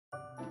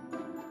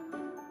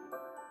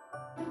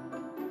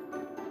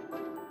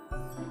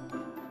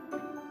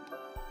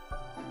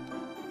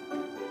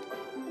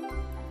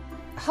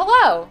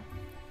Hello,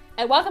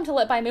 and welcome to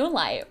Lit by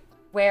Moonlight,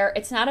 where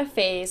it's not a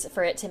phase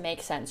for it to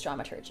make sense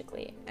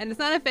dramaturgically. And it's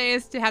not a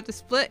phase to have to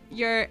split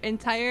your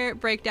entire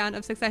breakdown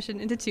of Succession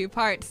into two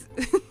parts.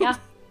 Yeah,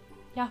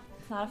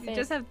 it's not a phase. You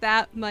just have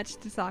that much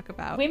to talk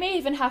about. We may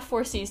even have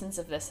 4 seasons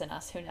of this in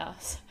us, who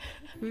knows?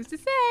 Who's to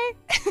say?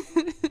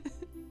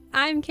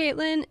 I'm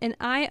Caitlin, and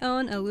I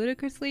own a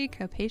ludicrously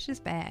capacious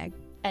bag.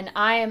 And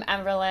I am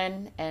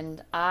Emberlyn,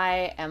 and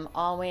I am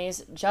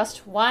always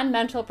just one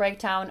mental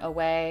breakdown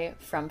away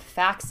from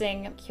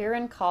faxing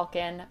Kieran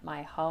Culkin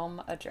my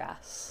home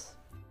address.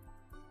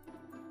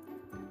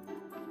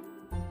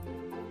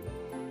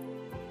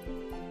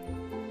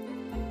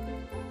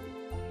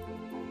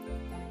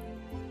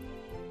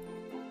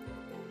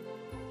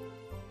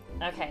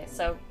 Okay,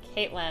 so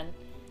Caitlin,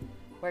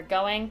 we're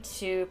going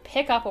to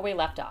pick up where we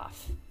left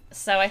off.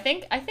 So I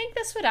think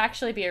this would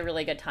actually be a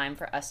really good time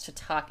for us to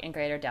talk in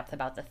greater depth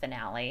about the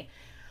finale.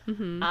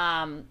 Mm-hmm.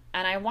 And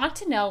I want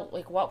to know,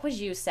 what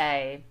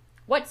say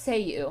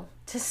you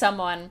to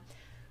someone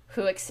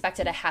who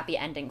expected a happy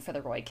ending for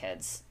the Roy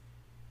kids?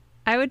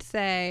 I would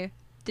say,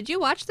 did you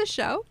watch the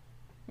show?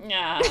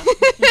 Yeah.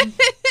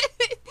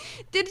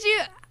 Did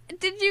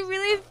you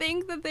really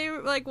think that they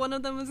were, one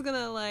of them was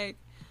gonna,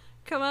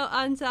 come out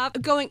on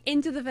top? Going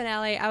into the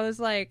finale, I was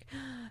like,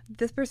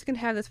 this person can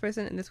have this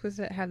person and this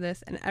person can have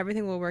this and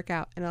everything will work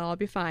out and it'll all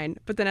be fine.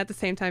 But then at the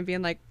same time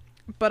being like,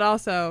 but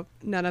also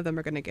none of them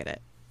are going to get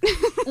it.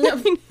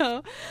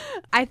 No.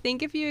 I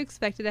think if you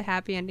expected a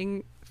happy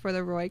ending for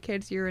the Roy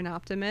kids, you're an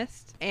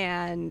optimist.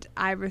 And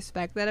I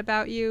respect that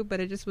about you, but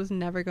it just was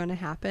never going to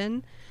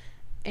happen.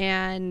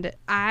 And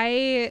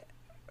I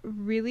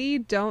really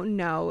don't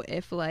know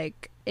if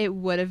it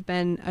would have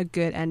been a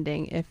good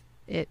ending if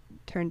it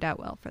turned out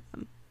well for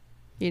them.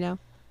 You know?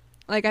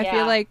 I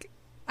feel like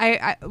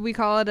we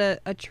call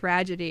it a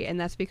tragedy, and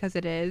that's because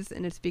it is,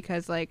 and it's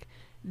because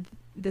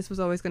this was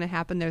always going to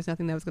happen. There's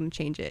nothing that was going to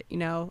change it, you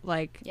know?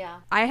 Yeah.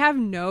 I have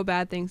no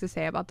bad things to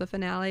say about the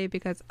finale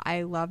because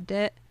I loved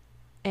it,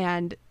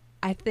 and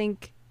I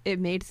think it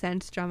made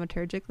sense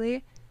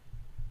dramaturgically,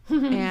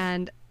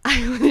 and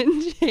I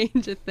wouldn't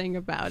change a thing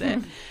about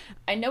it.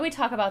 I know we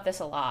talk about this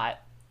a lot,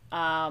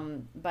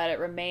 but it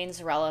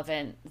remains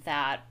relevant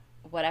that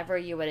whatever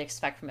you would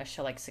expect from a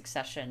show like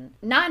Succession,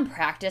 not in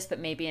practice, but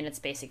maybe in its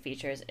basic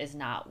features, is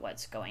not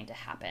what's going to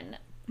happen.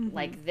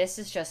 Mm-hmm. This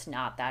is just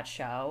not that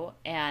show,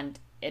 and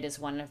it is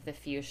one of the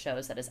few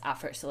shows that is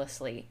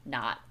effortlessly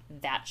not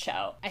that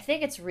show. I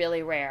think it's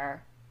really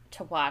rare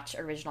to watch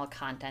original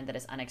content that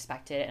is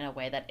unexpected in a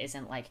way that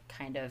isn't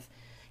kind of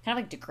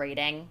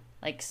degrading.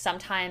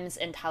 Sometimes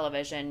in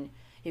television,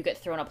 you get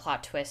thrown a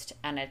plot twist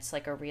and it's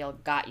a real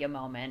got ya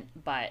moment,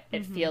 but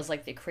it feels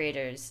like the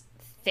creators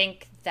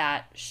think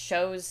that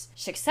show's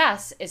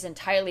success is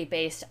entirely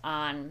based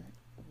on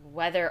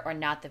whether or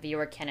not the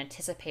viewer can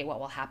anticipate what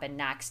will happen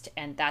next,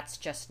 and that's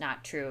just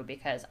not true,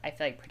 because I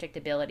feel like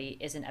predictability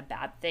isn't a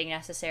bad thing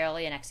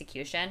necessarily in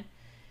execution.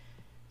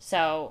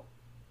 So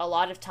a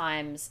lot of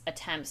times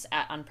attempts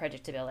at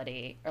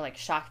unpredictability or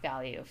shock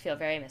value feel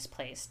very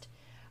misplaced,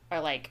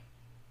 or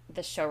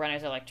the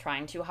showrunners are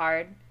trying too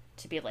hard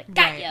to be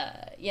got ya,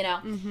 you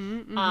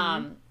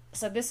know?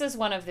 So this is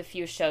one of the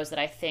few shows that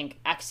I think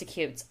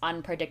executes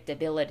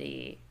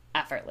unpredictability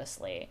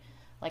effortlessly.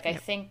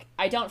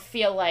 I don't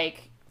feel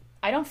like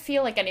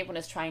anyone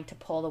is trying to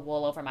pull the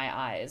wool over my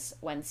eyes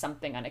when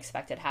something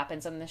unexpected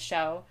happens in this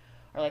show,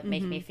 or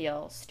make me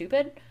feel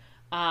stupid.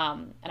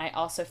 And I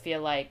also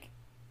feel like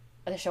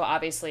the show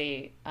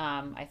obviously,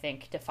 I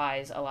think,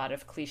 defies a lot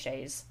of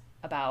cliches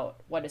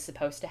about what is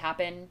supposed to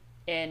happen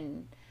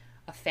in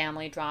a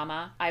family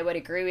drama. I would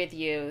agree with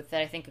you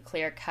that I think a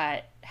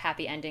clear-cut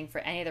happy ending for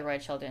any of the Roy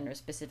children, or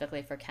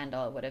specifically for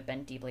Kendall, would have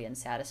been deeply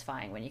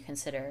unsatisfying when you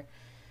consider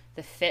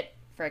the fit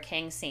for a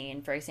king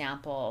scene, for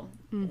example,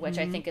 which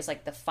I think is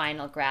the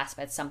final grasp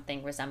at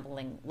something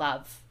resembling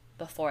love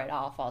before it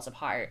all falls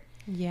apart.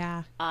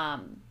 Yeah.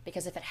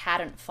 Because if it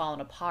hadn't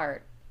fallen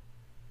apart,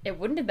 it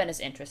wouldn't have been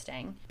as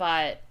interesting,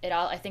 but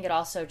I think it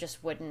also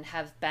just wouldn't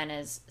have been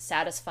as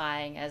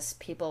satisfying as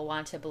people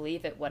want to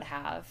believe it would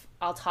have.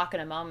 I'll talk in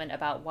a moment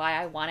about why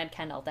I wanted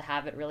Kendall to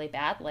have it really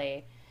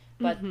badly,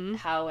 but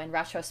how in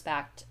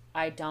retrospect,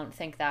 I don't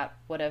think that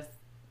would have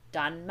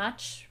done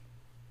much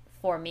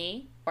for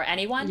me or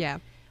anyone. Yeah.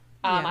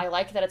 I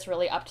like that it's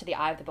really up to the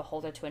eye of the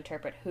beholder to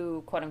interpret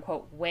who, quote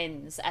unquote,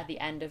 wins at the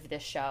end of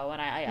this show,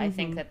 and I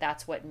think that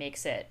that's what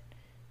makes it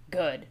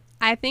good.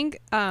 I think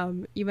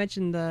you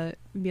mentioned the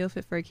meal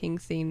fit for a king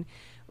scene.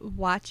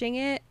 Watching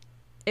it,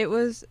 it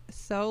was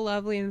so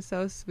lovely and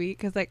so sweet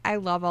because I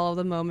love all of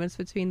the moments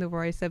between the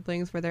Roy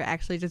siblings where they're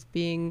actually just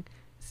being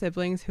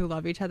siblings who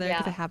love each other,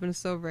 because it happens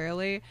so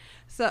rarely.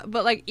 So,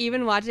 but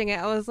even watching it,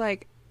 I was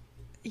like,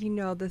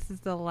 this is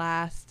the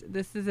last.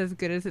 This is as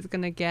good as it's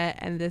gonna get,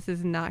 and this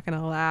is not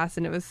gonna last.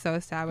 And it was so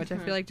sad, which I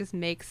feel just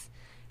makes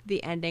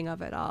the ending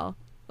of it all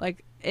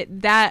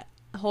that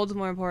holds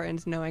more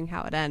importance, knowing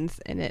how it ends,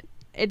 and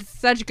it's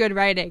such good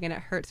writing, and it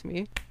hurts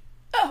me.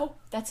 Oh,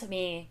 that's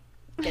me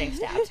getting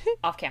stabbed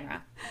off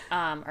camera,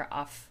 or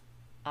off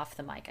off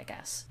the mic, I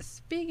guess.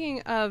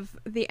 Speaking of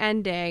the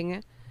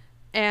ending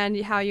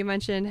and how you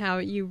mentioned how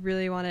you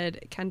really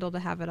wanted Kendall to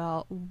have it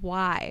all,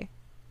 why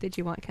did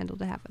you want Kendall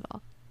to have it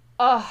all?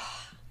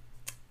 Oh,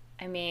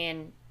 I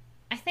mean,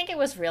 I think it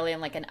was really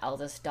in like an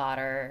eldest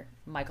daughter,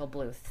 Michael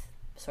Bluth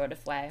sort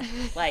of way.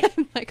 Like,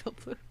 Michael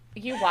Bluth.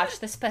 you watch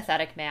this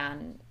pathetic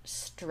man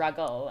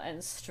struggle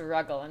and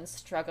struggle and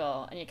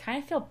struggle, and you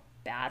kind of feel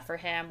bad for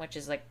him, which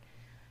is like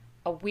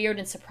a weird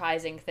and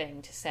surprising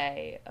thing to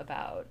say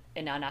about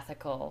an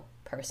unethical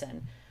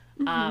person.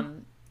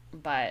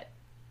 But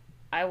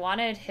I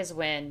wanted his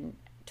win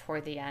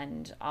toward the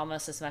end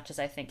almost as much as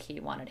I think he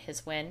wanted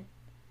his win.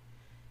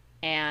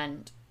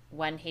 And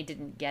when he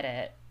didn't get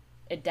it,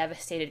 it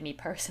devastated me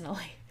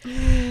personally.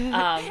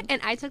 And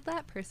I took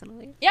that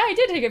personally. Yeah, I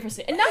did take it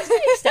personally. And not to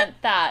the extent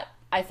that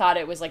I thought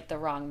it was like the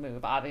wrong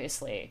move,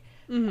 obviously,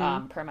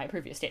 per my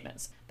previous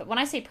statements. But when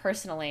I say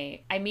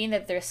personally, I mean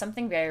that there's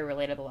something very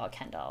relatable about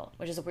Kendall,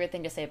 which is a weird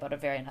thing to say about a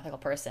very unethical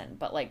person.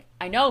 But like,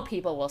 I know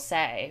people will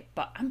say,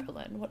 but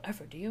Umberlin,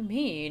 whatever do you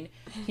mean?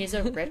 He's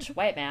a rich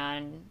white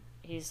man.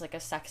 He's like a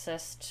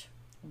sexist,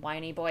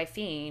 whiny boy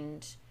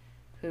fiend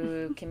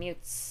who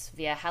commutes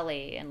via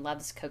heli and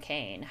loves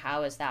cocaine.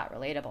 How is that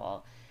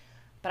relatable?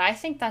 But I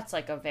think that's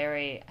like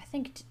I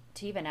think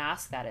to even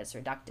ask that is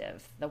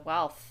reductive. The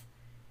wealth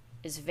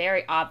is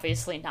very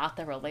obviously not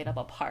the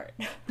relatable part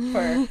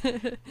for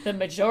the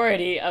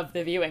majority of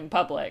the viewing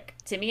public.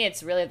 To me,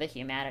 it's really the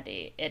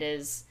humanity. It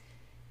is,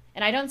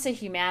 and I don't say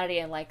humanity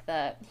in like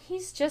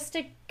he's just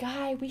a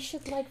guy, we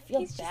should like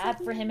feel bad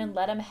for him and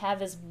let him have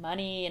his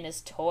money and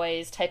his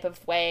toys type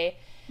of way.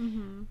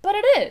 But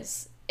it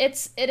is.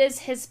 It is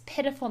his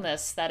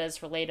pitifulness that is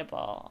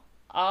relatable.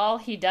 All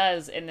he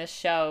does in this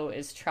show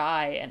is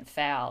try and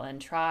fail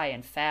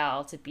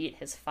to beat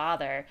his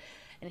father.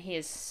 And he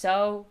is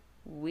so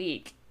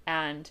weak.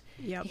 And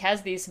he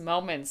has these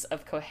moments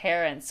of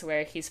coherence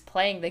where he's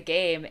playing the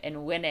game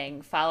and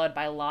winning, followed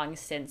by long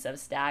stints of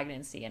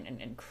stagnancy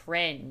and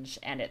cringe.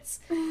 And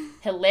it's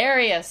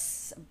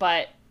hilarious,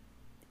 but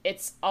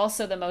it's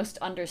also the most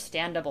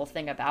understandable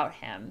thing about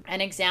him.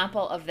 An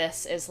example of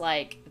this is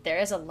like, there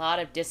is a lot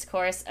of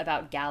discourse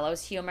about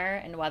gallows humor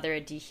and whether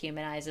it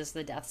dehumanizes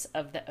the deaths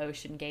of the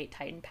Ocean Gate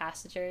Titan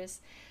passengers.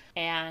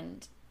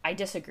 And I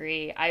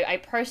disagree. I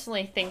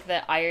personally think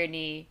that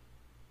irony...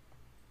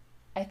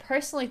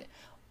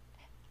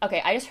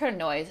 Okay, I just heard a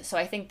noise, so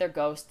I think their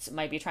ghosts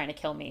might be trying to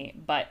kill me,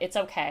 but it's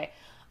okay.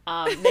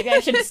 Maybe I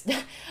should...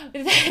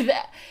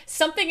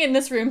 Something in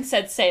this room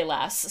said say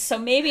less, so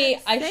maybe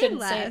I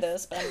shouldn't say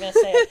this, but I'm going to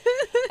say it.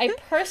 I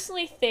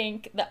personally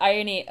think the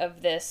irony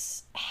of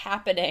this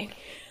happening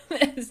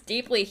is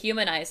deeply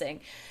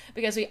humanizing,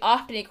 because we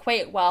often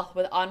equate wealth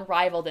with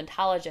unrivaled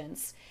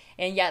intelligence,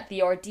 and yet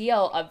the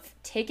ordeal of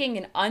taking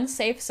an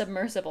unsafe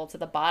submersible to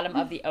the bottom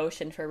of the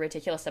ocean for a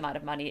ridiculous amount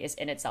of money is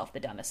in itself the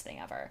dumbest thing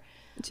ever.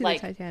 To the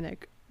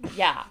Titanic.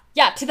 Yeah,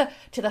 to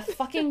the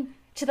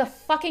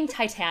fucking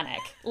Titanic.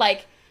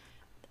 Like,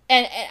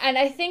 and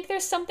I think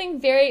there's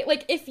something very,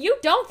 like, if you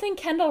don't think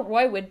Kendall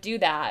Roy would do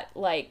that,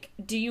 like,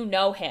 do you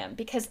know him?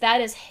 Because that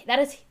is he.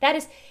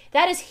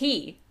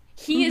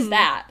 He is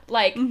that.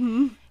 Like,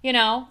 you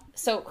know?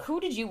 So who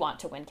did you want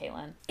to win,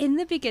 Caitlin? In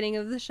the beginning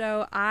of the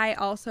show, I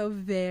also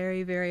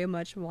very, very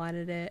much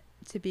wanted it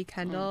to be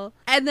Kendall.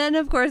 And then,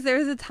 of course, there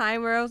was a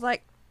time where I was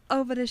like,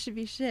 oh, but it should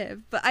be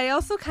Shiv. But I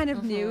also kind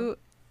of knew,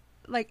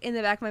 like, in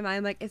the back of my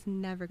mind, like, it's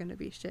never going to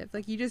be Shiv.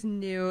 Like, you just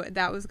knew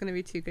that was going to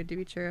be too good to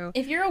be true.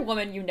 If you're a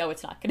woman, you know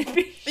it's not going to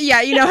be Shiv.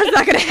 Yeah, you know it's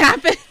not going to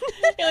happen.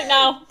 You're like,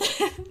 no. This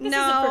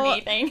isn't for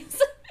me,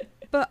 thanks.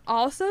 But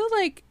also,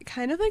 like,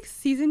 kind of like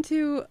season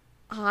 2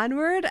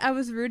 onward, I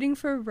was rooting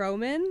for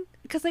Roman.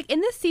 Because, like, in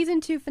this season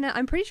 2 finale,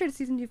 I'm pretty sure it's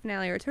season 2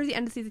 finale, or towards the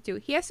end of season 2,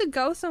 he has to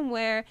go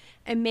somewhere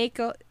and make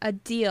a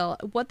deal.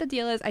 What the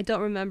deal is, I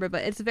don't remember,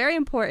 but it's very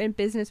important.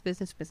 Business.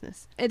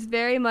 It's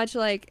very much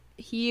like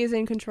he is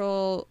in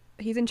control.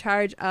 He's in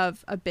charge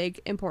of a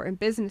big, important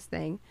business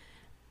thing.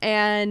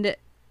 And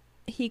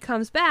he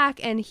comes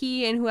back, and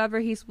he and whoever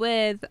he's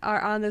with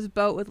are on this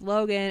boat with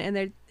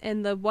Logan,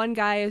 and the one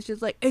guy is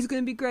just like, it's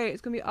gonna be great,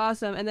 it's gonna be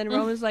awesome. And then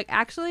Roman's like,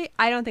 actually,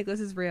 I don't think this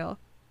is real.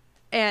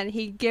 And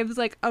he gives,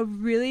 like, a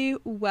really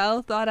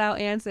well thought out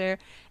answer,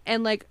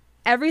 and, like,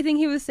 everything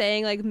he was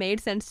saying, like,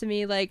 made sense to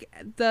me. Like,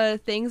 the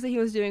things that he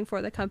was doing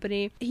for the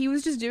company, he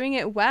was just doing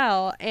it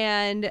well.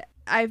 And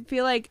I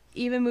feel like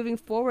even moving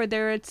forward,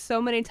 there are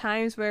so many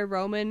times where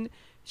Roman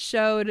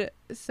showed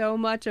so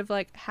much of,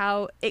 like,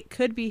 how it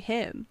could be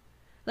him.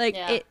 Like,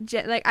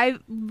 I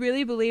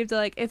really believed that,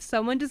 like, if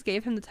someone just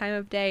gave him the time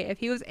of day, if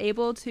he was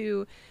able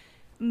to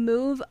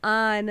move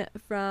on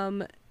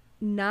from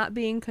not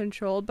being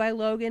controlled by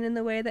Logan in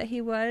the way that he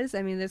was,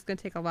 I mean, there's gonna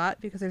take a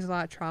lot because there's a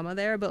lot of trauma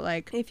there, but,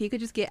 like, if he could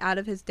just get out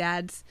of his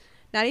dad's,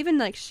 not even,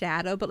 like,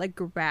 shadow, but, like,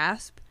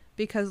 grasp,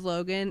 because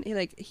Logan,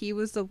 he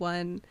was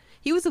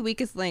the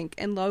weakest link,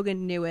 and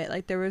Logan knew it.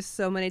 Like, there was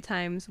so many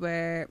times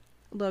where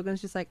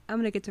Logan's just like, I'm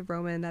gonna get to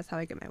Roman, and that's how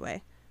I get my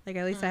way. Like,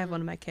 at least I have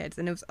one of my kids.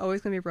 And it was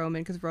always gonna be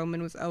Roman, because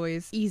Roman was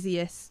always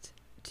easiest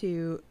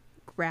to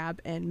grab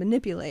and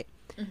manipulate.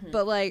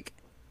 But, like,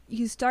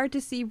 you start to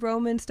see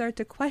Roman start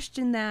to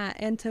question that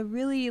and to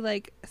really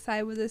like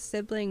side with his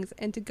siblings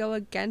and to go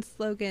against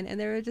Logan. And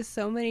there were just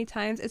so many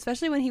times,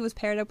 especially when he was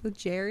paired up with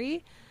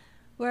Jerry,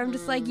 where I'm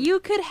just like,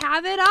 you could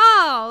have it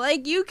all.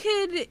 Like you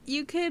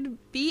could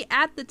be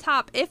at the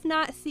top, if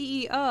not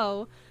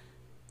CEO,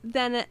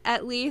 then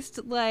at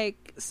least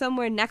like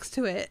somewhere next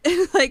to it,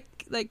 like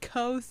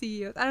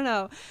co-CEOs. I don't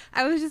know.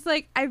 I was just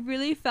like, I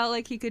really felt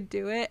like he could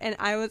do it, and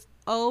I was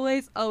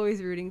always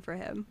rooting for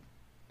him.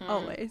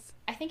 Always.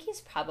 I think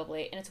he's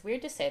probably, and it's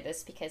weird to say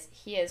this because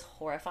he is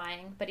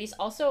horrifying, but he's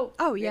also,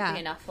 weirdly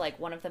enough, like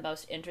one of the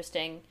most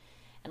interesting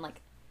and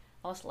like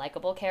almost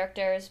likable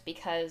characters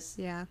because,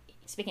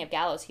 speaking of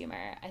gallows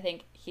humor, I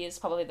think he is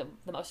probably the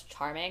most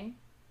charming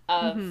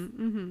of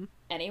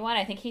anyone.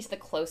 I think he's the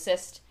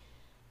closest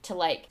to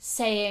like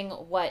saying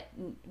what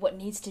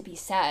needs to be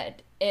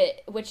said.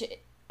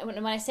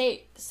 When I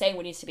say saying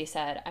what needs to be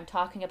said, I'm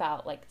talking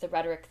about like the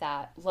rhetoric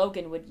that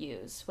Logan would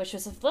use, which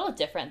was a little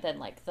different than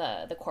like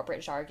the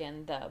corporate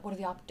jargon, the what are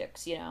the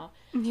optics, you know?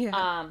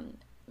 Yeah.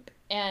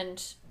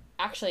 And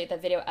actually the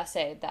video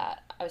essay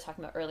that I was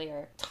talking about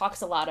earlier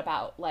talks a lot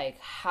about like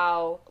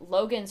how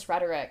Logan's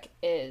rhetoric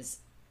is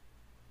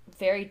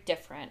very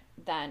different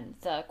than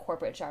the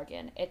corporate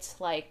jargon. It's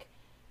like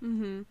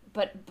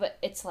but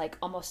it's like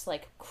almost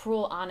like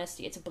cruel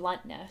honesty. It's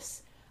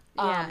bluntness.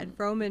 And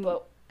Roman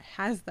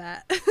has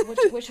that.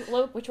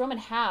 which Roman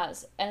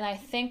has, and I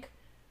think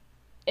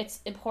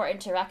it's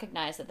important to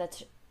recognize that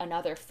that's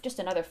another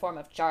form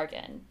of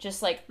jargon,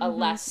 just like a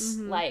less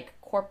like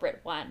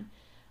corporate one.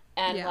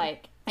 And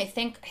like I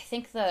think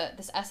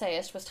this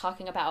essayist was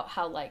talking about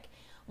how like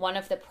one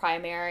of the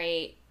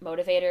primary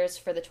motivators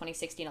for the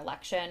 2016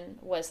 election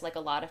was like a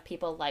lot of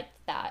people liked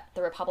that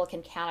the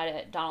Republican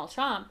candidate Donald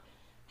Trump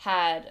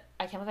had,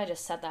 I can't believe I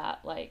just said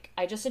that, like,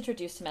 I just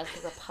introduced him as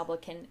the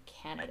Republican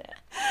candidate.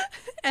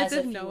 as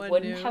if no one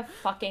wouldn't knew. have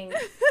fucking,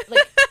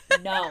 like,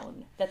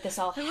 known that this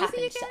all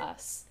happens to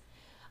us.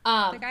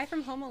 The guy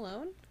from Home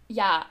Alone?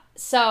 Yeah,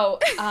 so,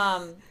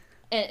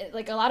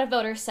 like, a lot of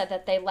voters said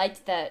that they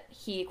liked that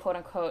he,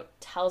 quote-unquote,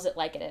 tells it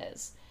like it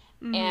is.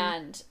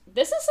 And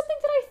this is something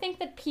that I think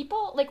that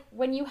people, like,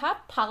 when you have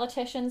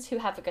politicians who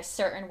have, like, a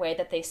certain way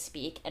that they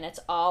speak, and it's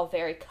all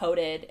very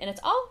coded, and it's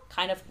all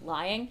kind of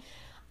lying,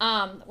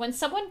 when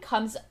someone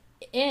comes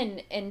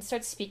in and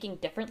starts speaking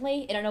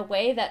differently and in a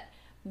way that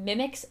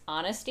mimics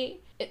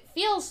honesty, it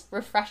feels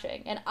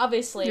refreshing. And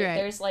obviously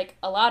there's like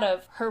a lot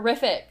of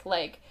horrific,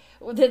 like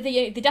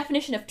the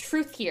definition of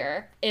truth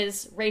here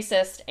is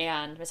racist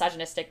and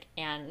misogynistic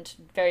and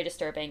very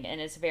disturbing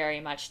and is very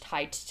much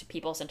tied to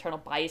people's internal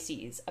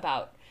biases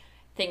about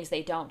things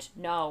they don't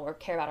know or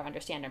care about or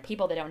understand, or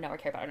people they don't know or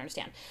care about or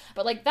understand.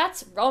 But like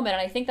that's Roman,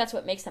 and I think that's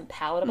what makes him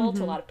palatable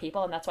to a lot of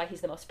people, and that's why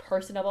he's the most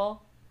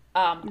personable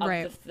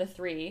of the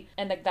three,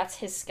 and like that's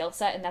his skill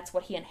set, and that's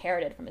what he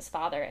inherited from his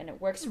father, and it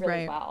works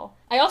really well.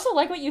 I also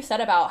like what you said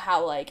about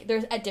how like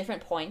there's at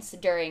different points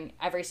during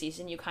every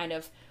season you kind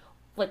of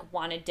like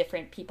wanted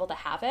different people to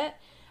have it,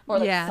 or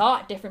like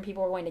thought different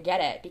people were going to get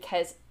it,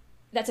 because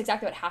that's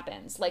exactly what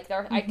happens. Like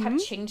I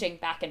kept changing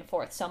back and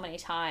forth so many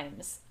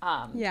times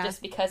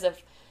just because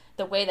of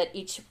the way that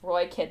each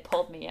Roy kid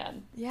pulled me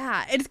in.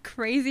 Yeah, it's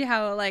crazy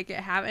how like it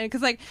happened,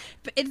 because like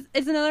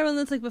it's another one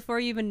that's like before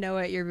you even know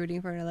it, you're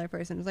rooting for another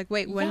person. It's like,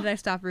 wait, when did I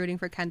stop rooting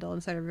for Kendall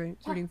and started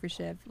rooting for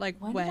Shiv? Like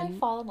when did I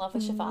fall in love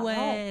with Siobhan?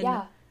 When?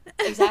 Yeah,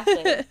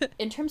 exactly.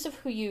 In terms of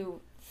who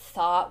you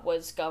thought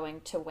was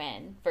going to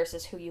win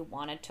versus who you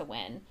wanted to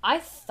win, I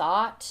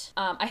thought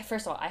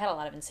first of all, I had a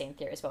lot of insane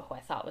theories about who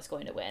I thought was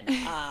going to win.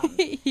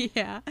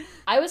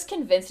 I was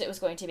convinced it was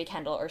going to be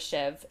Kendall or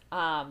Shiv,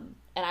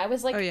 and I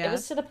was like, it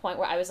was to the point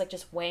where I was like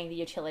just weighing the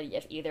utility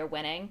of either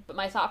winning, but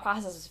my thought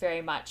process was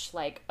very much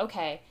like,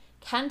 okay,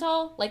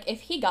 Kendall, like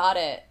if he got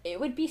it, it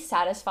would be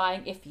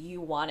satisfying if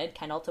you wanted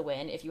Kendall to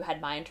win, if you had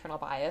my internal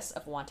bias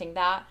of wanting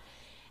that.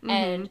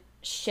 And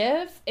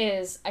Shiv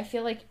is, I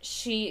feel like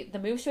the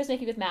moves she was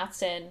making with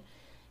Mattson,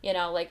 you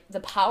know, like the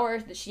power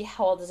that she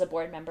held as a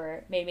board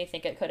member made me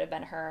think it could have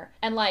been her.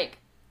 And like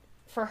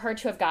for her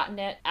to have gotten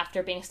it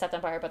after being stepped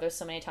on by her brothers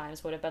so many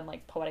times would have been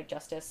like poetic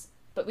justice.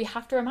 But we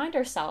have to remind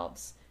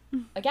ourselves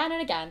again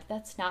and again,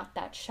 that's not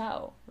that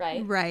show,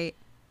 right? Right.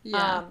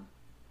 Yeah.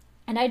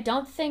 And I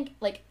don't think,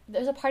 like,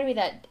 there's a part of me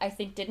that I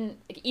think didn't,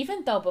 like,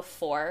 even though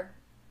before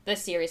the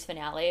series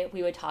finale,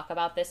 we would talk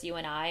about this, you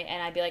and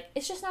I'd be like,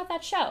 it's just not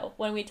that show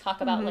when we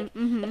talk about, like,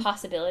 the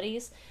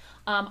possibilities.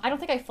 I don't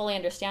think I fully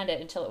understand it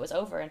until it was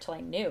over, until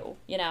I knew,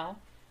 you know?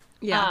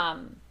 Yeah.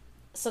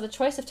 So the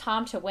choice of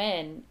Tom to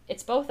win,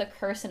 it's both a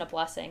curse and a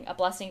blessing. A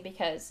blessing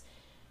because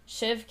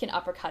Shiv can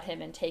uppercut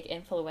him and take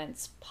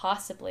influence,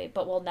 possibly,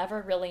 but we'll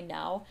never really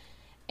know.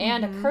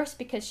 And a curse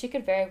because she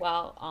could very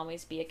well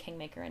always be a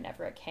kingmaker and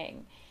never a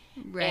king.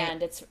 Right.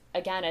 And it's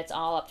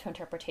all up to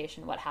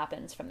interpretation what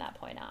happens from that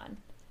point on.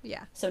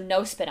 Yeah. So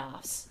no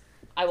spin-offs.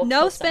 I will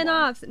no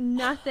spin-offs,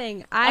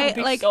 nothing. I would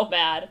be so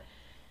bad.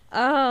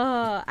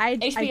 Oh,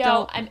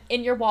 HBO, I'm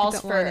in your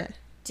walls for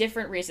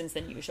different reasons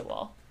than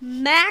usual.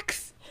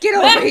 Max, get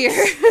over here.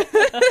 It's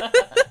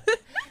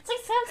like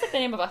sounds like like the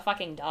name of a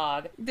fucking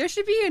dog. There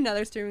should be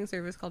another streaming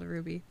service called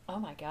Ruby. Oh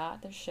my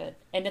god, there should.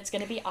 And it's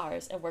gonna be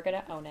ours, and we're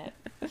gonna own it.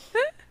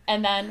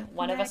 And then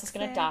one of us is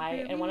gonna die,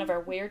 Ruby. and one of our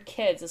weird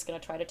kids is gonna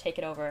try to take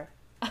it over.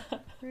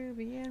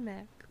 Ruby and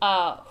Mac.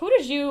 Who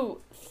did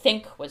you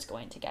think was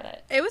going to get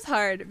it? It was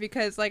hard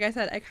because, like I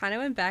said, I kind of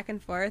went back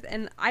and forth,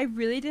 and I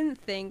really didn't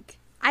think...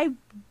 I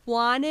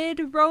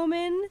wanted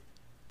Roman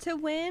to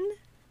win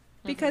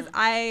because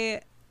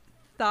I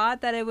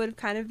thought that it would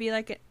kind of be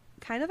like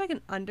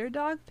an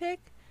underdog pick.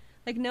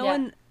 Like, no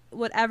one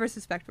would ever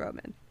suspect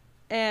Roman.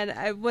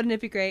 And wouldn't it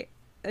be great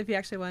if he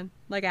actually won?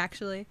 Like,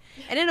 actually.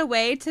 And in a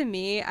way, to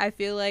me, I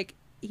feel like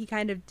he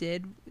kind of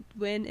did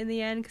win in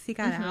the end because he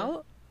got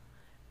out.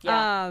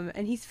 Yeah.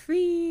 And he's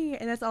free,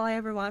 and that's all I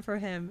ever want for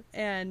him.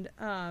 And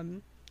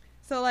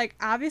so, like,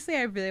 obviously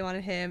I really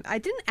wanted him. I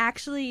didn't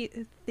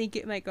actually think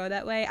it might go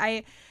that way.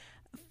 I,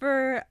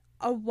 for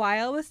a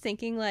while, was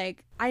thinking,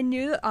 like, I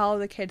knew that all of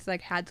the kids,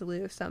 like, had to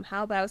lose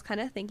somehow, but I was kind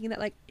of thinking that,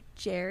 like,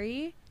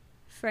 Jerry,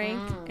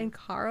 Frank, and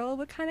Carl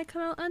would kind of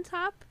come out on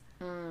top.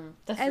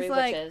 The three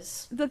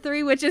witches. The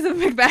three witches of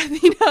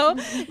Macbeth, you know?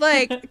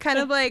 Like, kind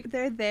of, like,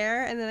 they're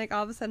there, and then, like,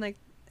 all of a sudden, like,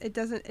 it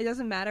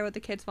doesn't matter what the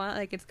kids want.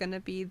 Like, it's gonna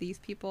be these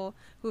people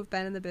who have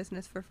been in the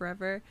business for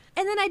forever.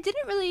 And then I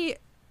didn't really...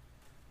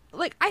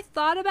 Like, I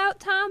thought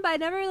about Tom, but I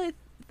never really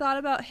thought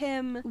about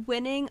him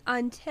winning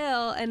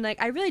until... And,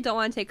 like, I really don't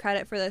want to take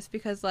credit for this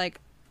because,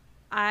 like,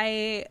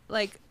 I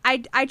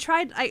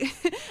tried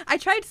I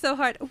tried so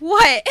hard.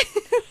 What?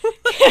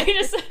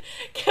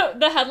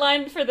 The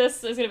headline for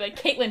this is gonna be like,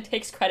 Caitlin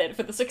takes credit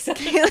for the success.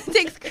 Caitlin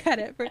takes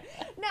credit for...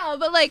 No,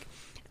 but, like,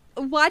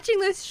 watching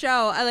this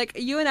show,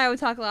 you and I would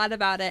talk a lot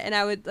about it, and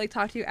I would, like,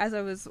 talk to you as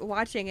I was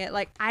watching it.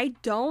 Like, I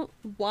don't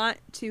want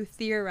to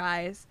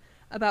theorize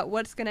about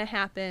what's gonna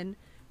happen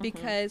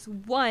because,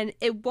 one,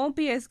 it won't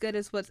be as good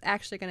as what's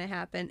actually gonna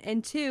happen,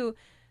 and two,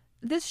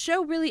 this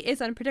show really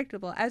is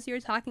unpredictable, as you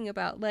were talking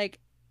about. Like,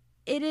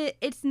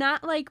 it's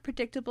not, like,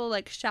 predictable,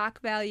 like,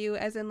 shock value,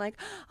 as in, like,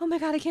 oh my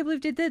god, I can't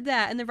believe they did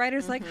that, and the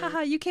writer's like,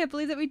 haha, you can't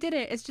believe that we did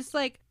it. It's just,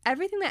 like,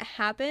 everything that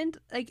happened,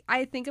 like,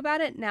 I think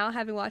about it now,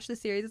 having watched the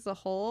series as a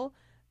whole,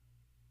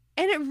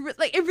 and it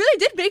really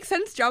did make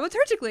sense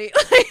dramaturgically.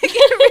 Like,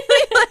 it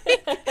really,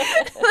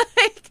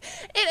 like,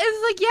 it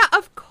is like, yeah,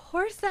 of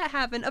course that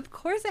happened. Of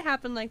course it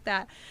happened like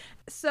that.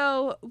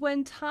 So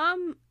when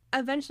Tom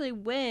eventually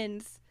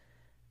wins,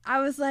 I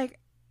was like,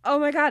 oh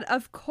my god,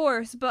 of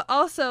course. But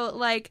also,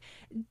 like,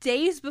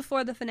 days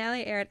before the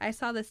finale aired, I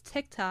saw this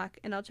TikTok,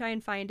 and I'll try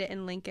and find it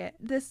and link it.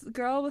 This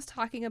girl was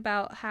talking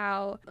about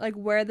how, like,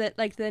 where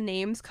the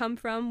names come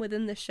from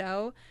within the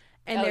show.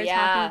 And they're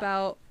talking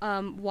about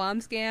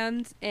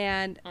Wamsgams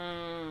and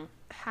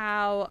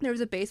how there was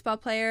a baseball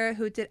player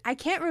who did... I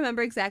can't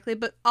remember exactly,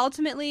 but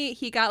ultimately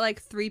he got, like,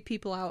 3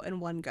 people out in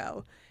one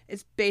go.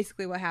 It's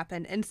basically what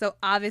happened. And so,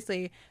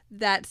 obviously,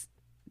 that's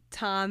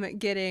Tom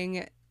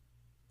getting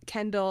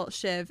Kendall,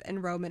 Shiv,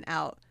 and Roman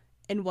out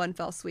in one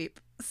fell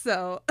sweep.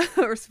 So,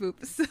 or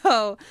swoop.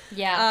 So,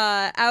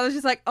 I was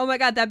just like, oh my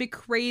god, that'd be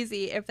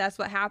crazy if that's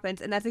what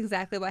happens. And that's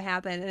exactly what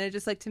happened. And it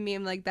just, like, to me,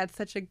 I'm like, that's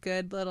such a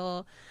good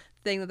little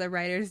thing that the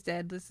writers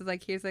did. This is,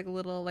 like, here's, like, a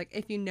little, like,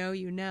 if you know,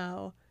 you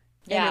know.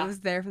 And it was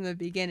there from the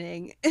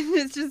beginning. And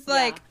it's just,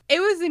 like, it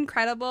was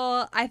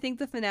incredible. I think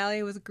the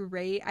finale was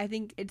great. I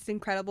think it's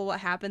incredible what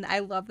happened. I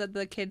love that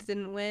the kids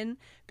didn't win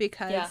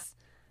because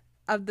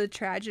of the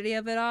tragedy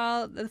of it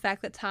all. The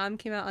fact that Tom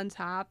came out on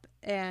top,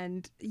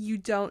 and you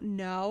don't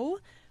know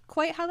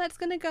quite how that's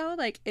going to go.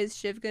 Like, is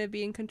Shiv going to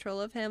be in control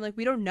of him? Like,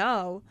 we don't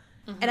know.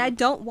 And I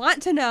don't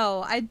want to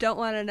know. I don't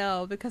want to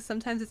know because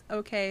sometimes it's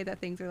okay that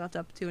things are left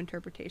up to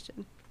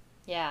interpretation.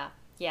 Yeah.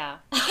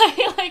 I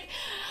feel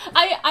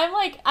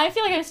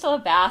like I'm still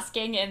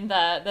basking in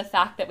the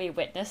fact that we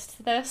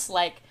witnessed this.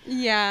 Like,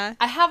 I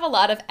have a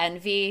lot of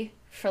envy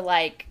for,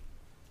 like,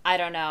 I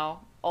don't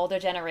know, older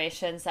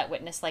generations that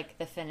witnessed, like,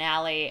 the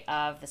finale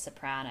of The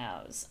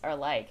Sopranos or,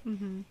 like,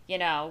 you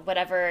know,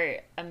 whatever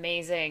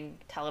amazing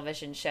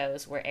television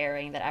shows were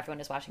airing that everyone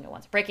is watching at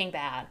once. Breaking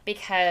Bad.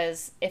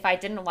 Because if I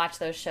didn't watch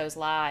those shows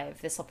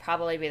live, this will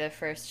probably be the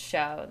first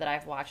show that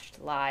I've watched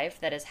live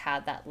that has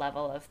had that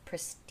level of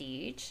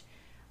prestige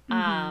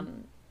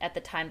at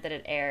the time that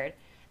it aired.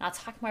 And I'll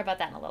talk more about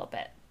that in a little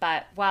bit.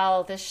 But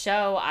while this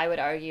show, I would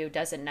argue,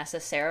 doesn't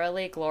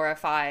necessarily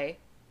glorify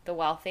the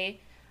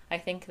wealthy, I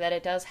think that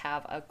it does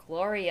have a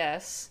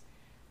glorious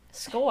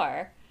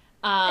score.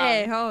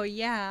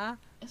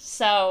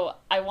 So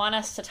I want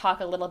us to talk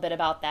a little bit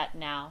about that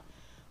now.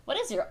 What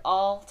is your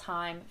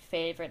all-time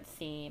favorite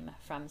theme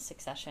from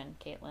Succession,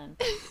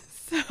 Caitlin?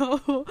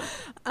 So,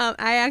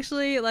 I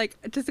actually, like,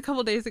 just a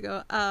couple days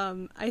ago,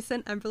 I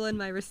sent Emberlyn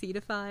my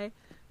Receiptify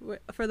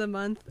for the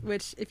month,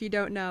 which, if you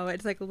don't know,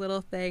 it's like a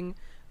little thing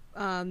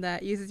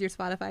that uses your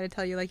Spotify to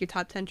tell you, like, your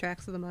top 10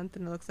 tracks of the month,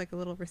 and it looks like a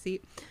little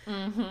receipt.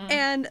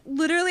 And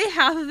literally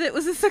half of it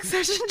was a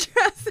Succession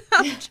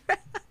soundtrack.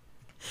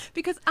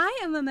 Because I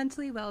am a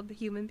mentally well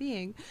human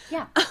being.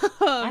 Yeah,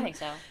 I think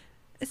so.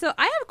 So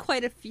I have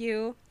quite a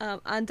few.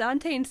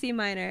 Andante in C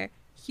minor,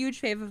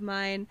 huge fave of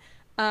mine.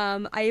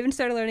 I even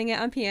started learning it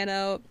on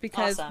piano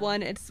because Awesome.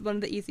 one, it's one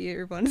of the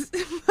easier ones,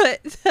 but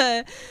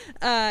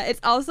it's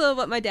also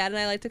what my dad and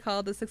I like to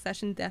call the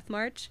Succession Death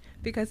March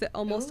because it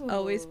almost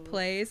always Ooh.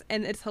 plays,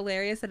 and it's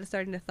hilarious that it's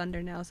starting to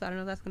thunder now. So I don't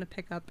know if that's gonna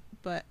pick up,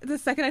 but the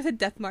second I said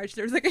Death March,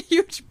 there was like a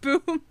huge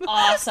boom. And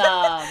Awesome.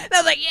 I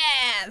was like,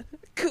 yeah,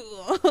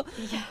 cool.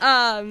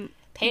 Yeah.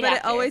 Paid But it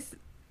actor. always,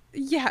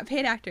 yeah,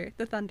 paid actor,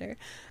 the thunder.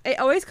 It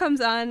always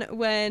comes on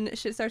when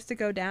shit starts to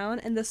go down,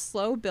 and the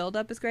slow build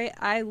up is great.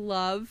 I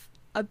love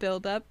a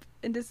build up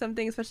into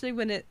something, especially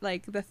when it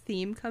like the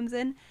theme comes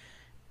in.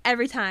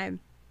 Every time,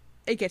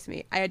 it gets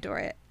me. I adore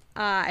it.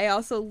 I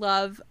also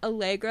love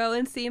Allegro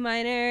in C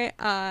minor.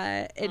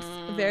 It's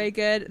very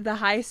good. The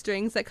high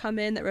strings that come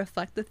in that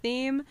reflect the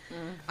theme.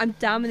 I'm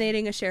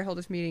dominating a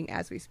shareholders meeting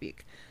as we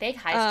speak. Big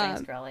high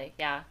strings girly.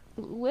 Yeah.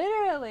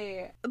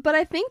 Literally. But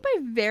I think my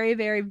very,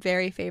 very,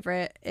 very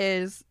favorite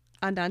is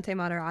Andante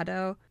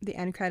Moderato. The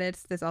end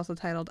credits is also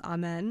titled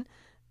Amen.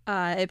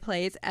 It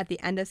plays at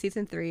the end of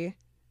season 3,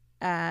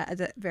 at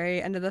the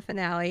very end of the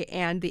finale,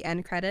 and the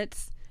end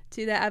credits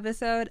to that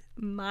episode.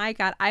 My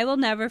God, I will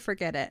never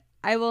forget it.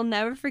 I will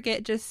never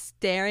forget just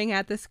staring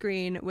at the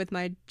screen with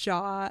my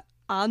jaw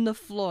on the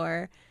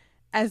floor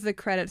as the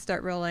credits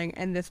start rolling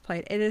and this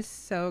played. It is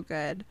so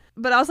good.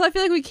 But also I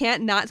feel like we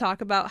can't not talk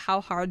about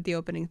how hard the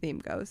opening theme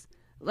goes.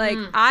 Like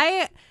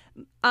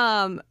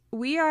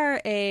we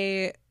are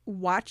a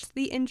watch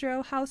the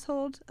intro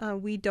household.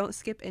 We don't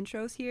skip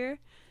intros here.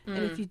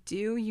 And if you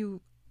do,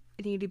 you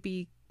need to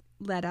be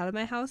let out of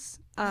my house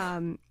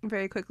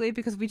very quickly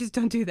because we just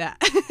don't do that.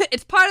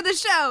 It's part of the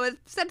show. It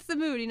sets the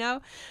mood, you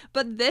know?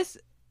 But this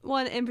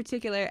one in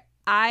particular,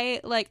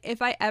 I like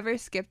if I ever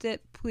skipped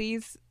it,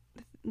 please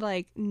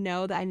like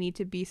know that I need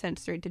to be sent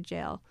straight to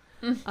jail.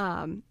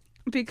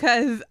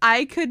 Because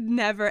I could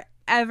never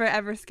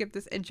ever skip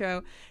this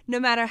intro. No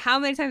matter how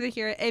many times I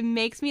hear it, it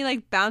makes me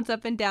like bounce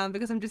up and down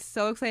because I'm just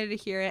so excited to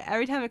hear it.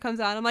 Every time it comes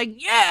on, I'm like,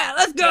 yeah,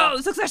 let's go,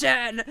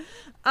 Succession.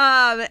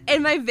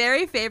 And my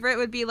very favorite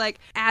would be like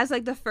as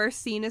like the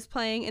first scene is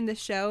playing in the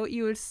show,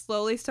 you would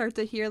slowly start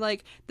to hear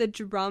like the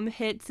drum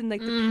hits and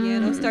like the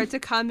piano start to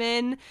come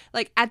in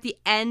like at the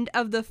end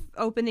of the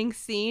opening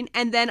scene,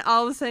 and then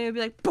all of a sudden it would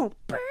be like boom,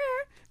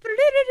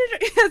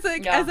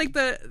 as like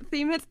the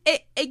theme hits.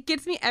 It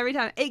gets me every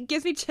time. It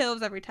gives me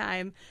chills every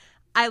time.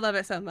 I love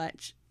it so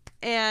much.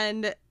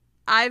 And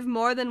I've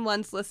more than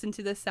once listened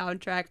to this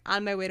soundtrack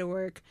on my way to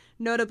work,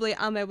 notably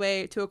on my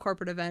way to a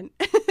corporate event.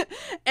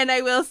 And I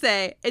will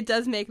say, it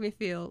does make me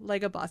feel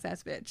like a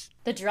boss-ass bitch.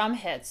 The drum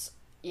hits.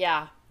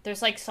 Yeah.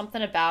 There's like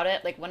something about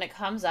it. Like when it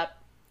comes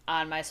up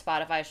on my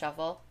Spotify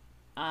shuffle,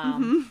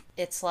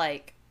 it's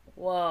like,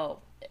 whoa.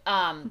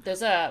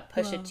 There's a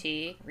Pusha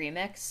T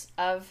remix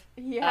of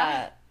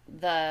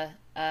the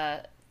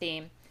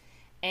theme.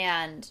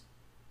 And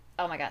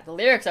oh my God, the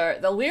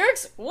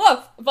lyrics,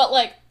 woof. But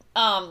like,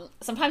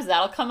 sometimes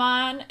that'll come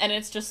on and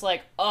it's just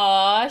like,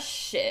 oh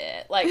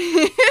shit. Like,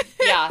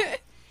 yeah,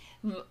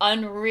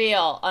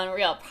 unreal.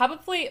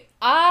 Probably,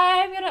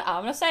 I'm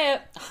gonna say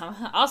it.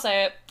 I'll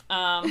say it.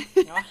 Yeah.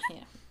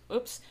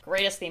 Oops.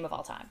 Greatest theme of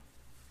all time.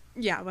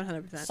 Yeah,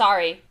 100%.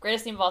 Sorry,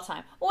 greatest theme of all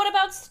time. What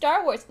about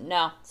Star Wars?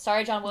 No.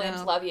 Sorry, John Williams.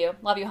 No. Love you,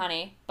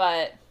 honey.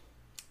 But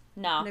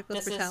no,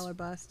 Nicholas Patel or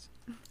bust.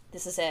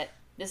 This is it.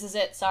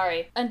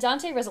 Sorry.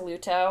 Andante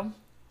Resoluto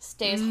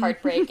stays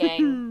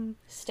heartbreaking,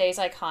 stays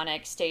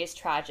iconic, stays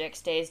tragic,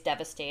 stays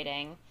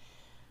devastating.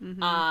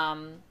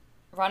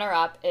 Runner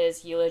up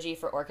is Eulogy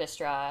for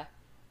Orchestra,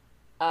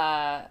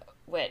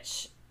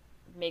 which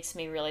makes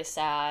me really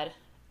sad.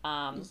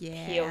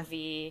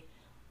 POV,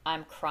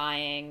 I'm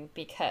crying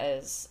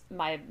because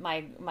my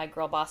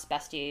girl boss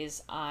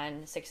besties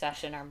on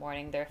Succession are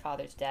mourning their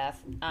father's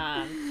death.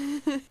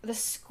 The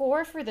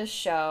score for this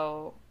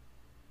show,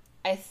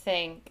 I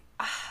think,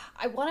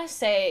 I want to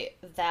say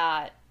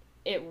that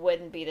it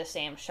wouldn't be the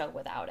same show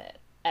without it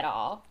at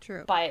all.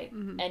 True. By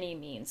any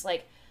means.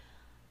 Like,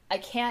 I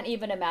can't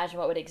even imagine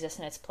what would exist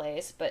in its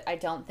place, but I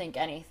don't think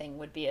anything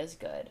would be as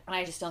good. And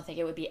I just don't think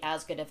it would be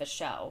as good of a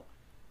show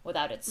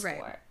without its score.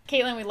 Right.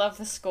 Caitlin, we love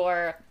the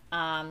score.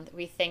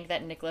 We think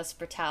that Nicholas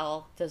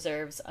Bertel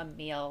deserves a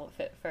meal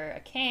fit for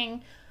a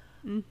king.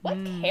 What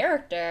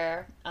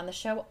character on the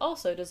show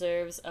also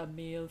deserves a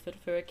meal fit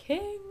for a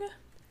king?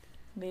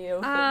 Meal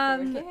fit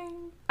for a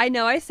king. I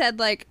know I said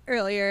like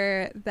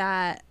earlier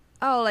that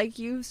like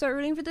you start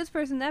rooting for this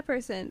person, that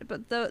person,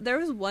 but there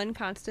was one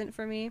constant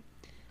for me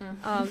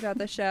throughout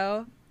the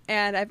show,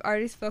 and I've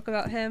already spoke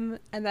about him,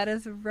 and that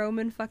is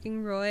Roman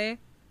fucking Roy.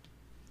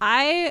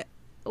 I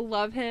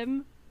love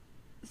him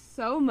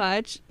so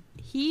much.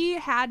 He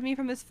had me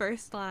from his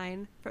first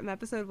line from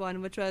episode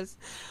 1, which was,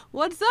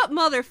 "What's up,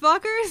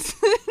 motherfuckers?"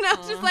 And I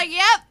was just like,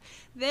 yep,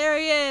 there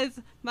he is,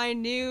 my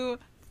new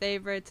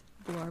favorite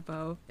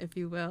Blorbo, if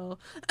you will.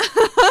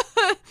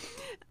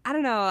 I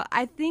don't know.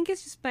 I think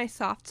it's just my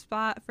soft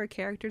spot for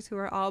characters who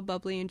are all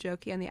bubbly and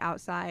jokey on the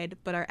outside,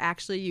 but are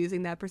actually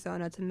using that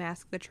persona to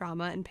mask the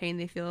trauma and pain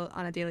they feel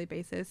on a daily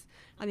basis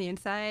on the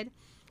inside.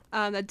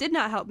 that did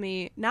not help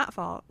me not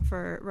fall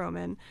for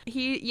Roman.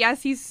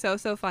 He's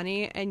so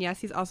funny, and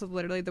yes, he's also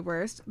literally the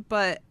worst,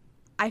 but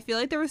I feel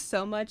like there was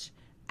so much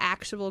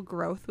actual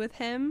growth with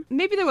him.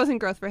 Maybe there wasn't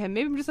growth for him.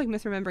 Maybe I'm just like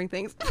misremembering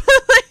things.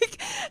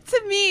 Like,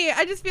 to me,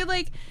 I just feel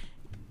like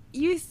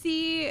you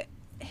see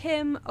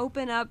him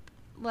open up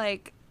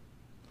like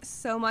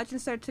so much and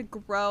start to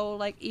grow,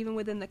 like even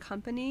within the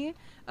company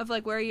of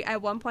like where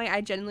at one point I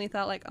genuinely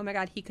thought like, oh my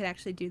god, he could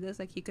actually do this,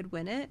 like he could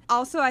win it.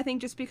 Also, I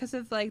think just because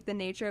of like the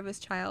nature of his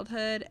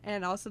childhood,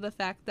 and also the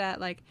fact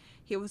that like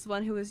he was the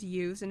one who was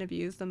used and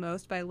abused the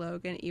most by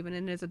Logan even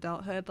in his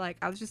adulthood, like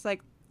I was just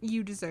like,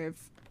 you deserve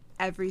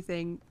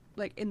everything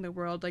like in the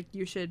world, like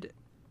you should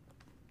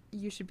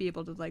be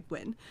able to like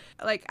win.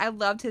 Like I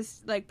loved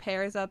his like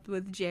pairs up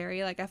with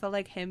Jerry. Like I felt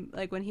like him,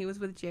 like when he was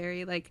with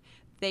Jerry, like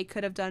they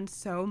could have done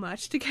so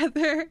much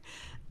together,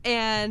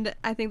 and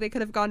I think they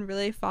could have gone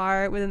really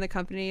far within the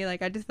company.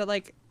 Like I just felt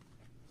like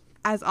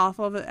as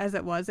awful as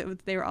it was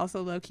they were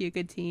also low-key a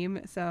good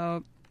team.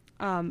 So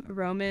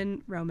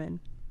Roman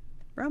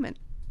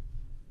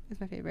is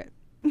my favorite.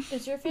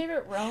 Is your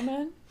favorite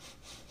Roman?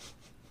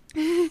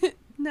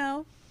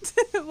 No.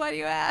 Why do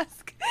you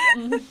ask?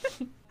 Who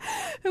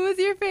was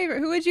your favorite?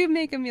 Who would you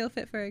make a meal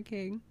fit for a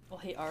king? Well,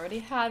 he already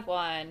had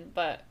one,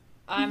 but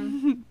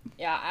I'm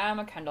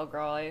a Kendall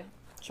girly.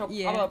 So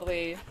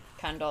probably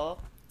Kendall.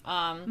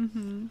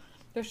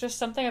 There's just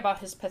something about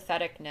his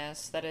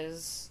patheticness that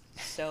is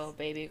so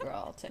baby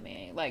girl to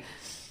me. Like,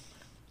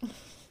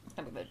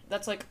 I mean,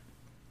 that's like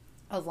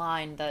a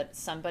line that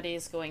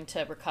somebody's going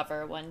to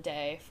recover one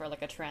day for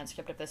like a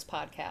transcript of this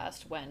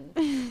podcast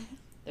when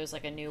there's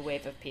like a new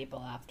wave of people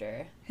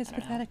after. His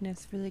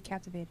patheticness really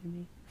captivated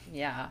me.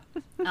 Yeah.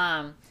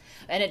 And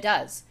it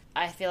does.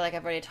 I feel like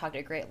I've already talked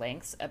at great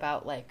lengths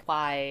about like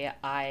why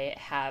I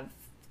have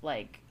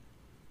like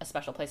a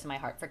special place in my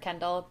heart for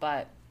Kendall,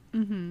 but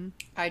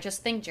I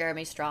just think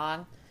Jeremy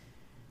Strong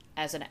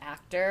as an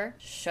actor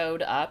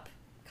showed up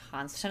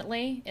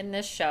constantly in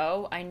this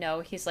show. I know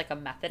he's like a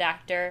method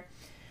actor,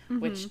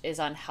 which is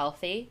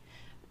unhealthy,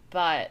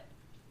 but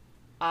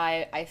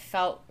I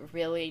felt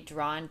really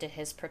drawn to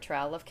his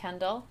portrayal of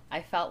Kendall.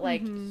 I felt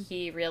like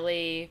he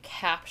really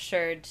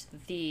captured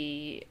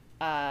the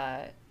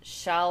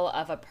shell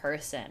of a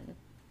person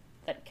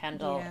that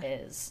Kendall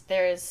is.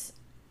 There's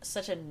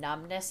such a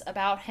numbness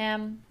about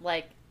him,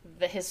 like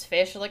his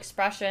facial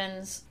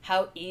expressions,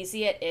 how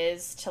easy it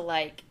is to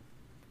like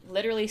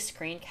literally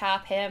screen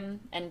cap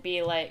him and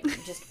be like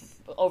just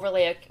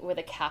overlay with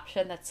a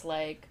caption that's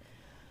like,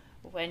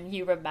 when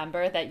you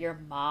remember that your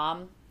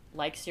mom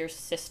likes your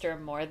sister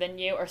more than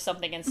you, or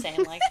something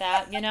insane like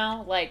that, you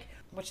know, like,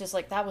 which is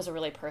like, that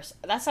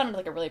sounded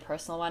like a really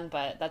personal one,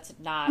 but that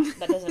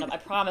doesn't I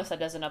promise that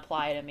doesn't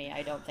apply to me.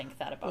 I don't think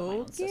that about my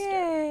own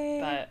sister,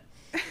 but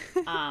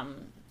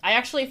I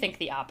actually think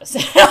the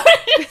opposite.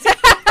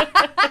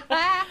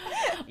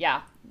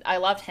 Yeah, I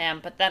loved him.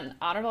 But then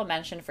honorable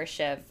mention for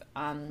Shiv.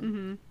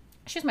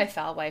 She's my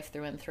foul wife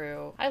through and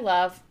through. I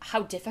love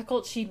how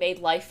difficult she made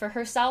life for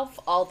herself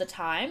all the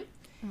time.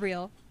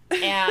 Real.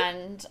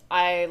 And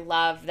I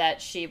love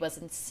that she was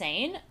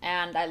insane,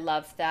 and I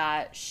love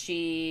that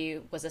she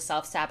was a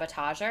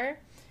self-sabotager.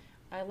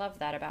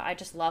 I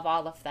just love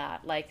all of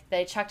that. Like,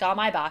 they checked all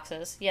my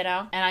boxes, you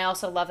know? And I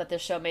also love that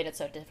this show made it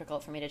so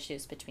difficult for me to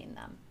choose between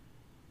them,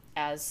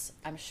 as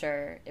I'm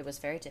sure it was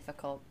very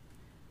difficult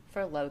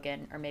for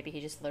Logan, or maybe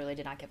he just literally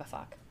did not give a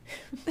fuck.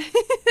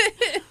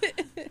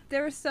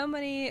 There were so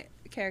many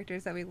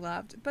characters that we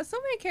loved, but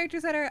so many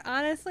characters that are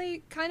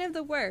honestly kind of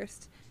the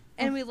worst.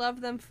 And we love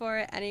them for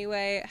it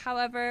anyway.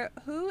 However,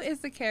 who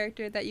is the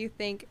character that you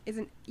think is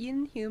an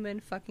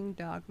inhuman fucking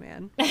dog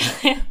man?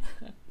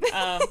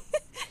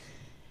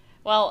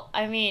 Well,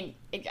 I mean,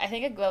 I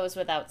think it goes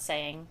without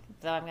saying,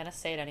 though I'm going to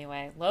say it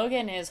anyway.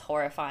 Logan is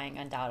horrifying,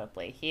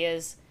 undoubtedly. He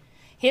is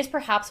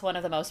perhaps one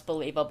of the most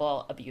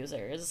believable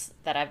abusers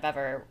that I've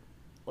ever,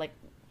 like,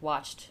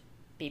 watched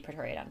be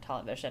portrayed on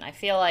television. I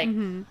feel like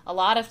a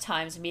lot of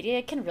times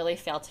media can really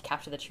fail to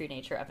capture the true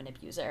nature of an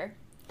abuser.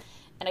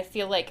 And I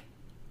feel like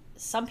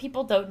some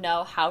people don't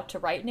know how to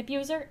write an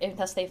abuser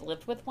unless they've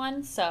lived with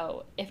one.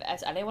 So if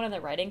as anyone on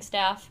the writing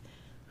staff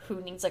who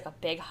needs like a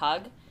big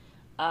hug,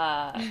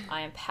 I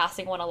am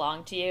passing one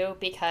along to you,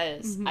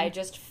 because I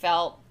just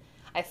felt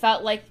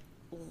like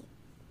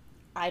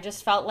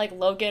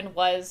Logan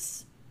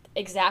was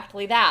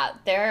exactly that.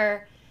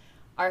 There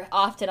are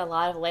often a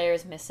lot of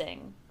layers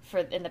missing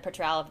in the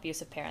portrayal of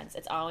abusive parents.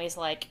 It's always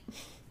like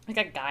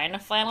a guy in a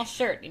flannel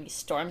shirt, and he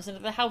storms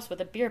into the house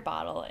with a beer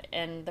bottle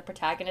in the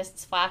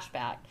protagonist's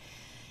flashback,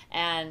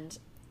 and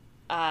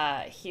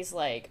he's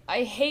like,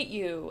 I hate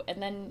you,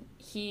 and then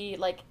he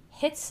like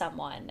hits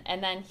someone,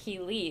 and then he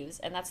leaves,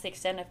 and that's the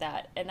extent of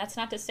that. And that's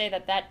not to say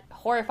that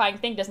horrifying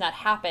thing does not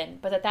happen,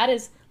 but that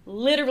is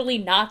literally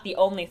not the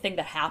only thing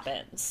that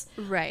happens,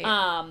 right?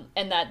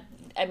 And that,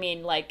 I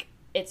mean, like,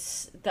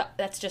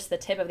 that's just the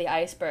tip of the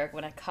iceberg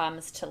when it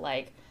comes to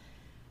like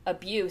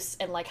abuse,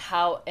 and like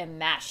how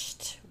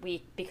enmeshed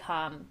we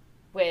become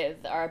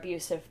with our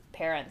abusive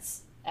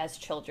parents as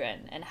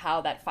children and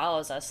how that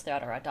follows us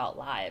throughout our adult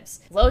lives.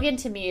 Logan,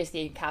 to me, is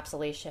the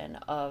encapsulation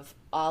of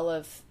all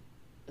of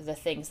the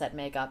things that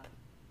make up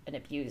an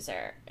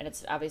abuser. And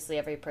it's obviously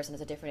every person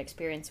has a different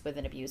experience with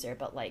an abuser,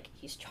 but like,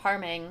 he's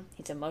charming,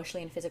 he's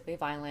emotionally and physically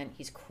violent,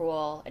 he's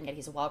cruel, and yet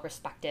he's well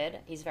respected,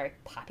 he's very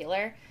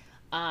popular.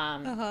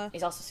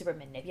 He's also super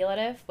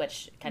manipulative,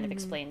 which kind of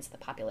explains the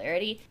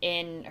popularity.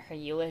 In her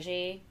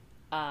eulogy,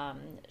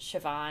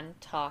 Siobhan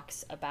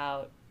talks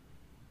about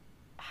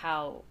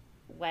how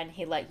when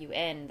he let you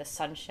in, the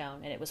sun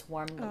shone and it was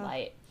warm in the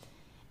light.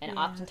 And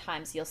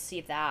oftentimes you'll see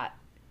that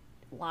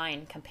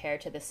line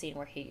compared to the scene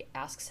where he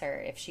asks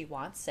her if she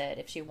wants it,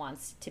 if she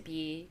wants to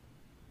be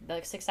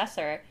the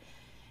successor.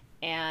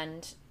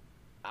 And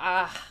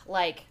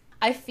like,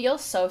 I feel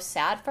so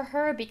sad for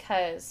her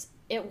because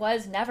it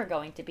was never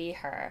going to be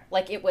her.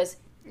 Like, it was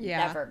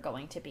never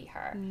going to be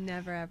her.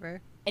 Never, ever.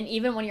 And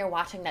even when you're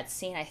watching that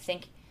scene, I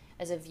think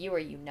as a viewer,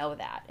 you know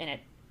that. And it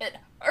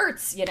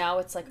hurts, you know?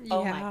 It's like,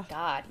 oh my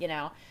God, you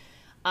know?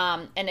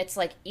 And it's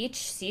like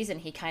each season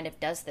he kind of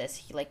does this.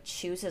 He like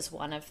chooses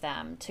one of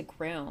them to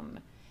groom.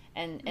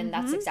 And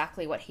that's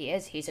exactly what he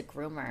is. He's a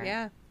groomer.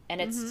 Yeah.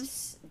 And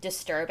it's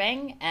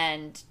disturbing.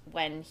 And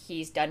when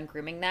he's done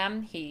grooming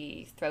them,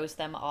 he throws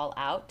them all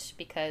out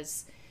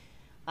because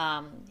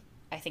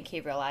I think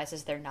he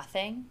realizes they're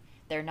nothing.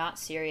 They're not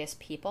serious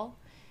people.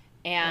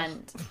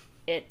 And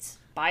it's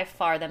by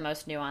far the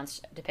most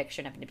nuanced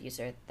depiction of an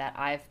abuser that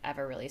I've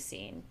ever really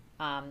seen.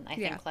 I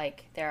think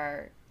like there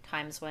are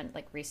times when,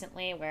 like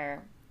recently,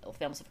 where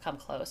films have come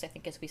close, I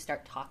think, as we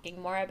start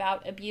talking more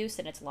about abuse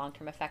and its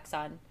long-term effects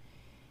on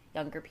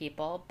younger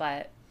people,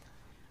 but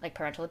like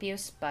parental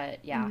abuse.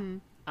 But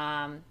and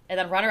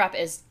then runner-up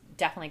is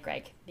definitely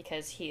Greg,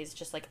 because he's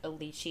just like a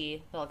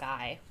leechy little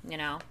guy, you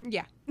know?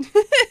 Yeah.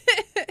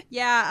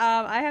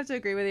 I have to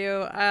agree with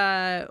you.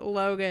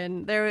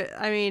 Logan,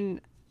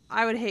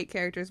 I would hate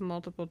characters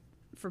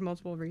for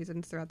multiple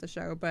reasons throughout the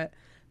show, but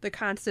the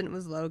constant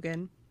was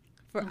Logan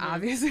for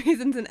obvious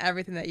reasons and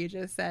everything that you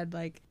just said.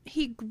 Like,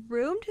 he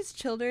groomed his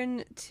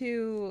children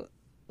to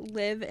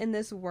live in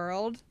this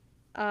world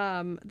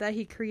that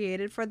he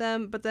created for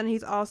them, but then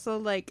he's also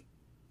like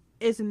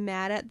is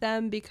mad at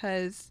them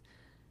because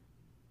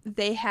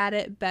they had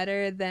it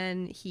better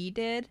than he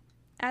did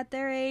at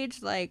their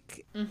age.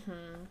 Like,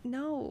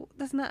 no,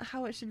 that's not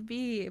how it should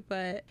be.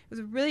 But it was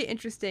a really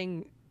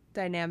interesting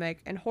dynamic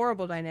and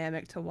horrible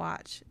dynamic to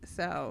watch.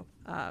 So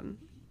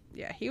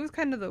he was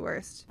kind of the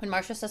worst. When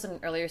Marcia says in an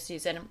earlier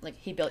season, like,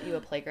 he built you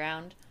a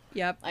playground.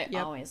 I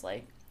always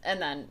like,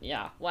 and then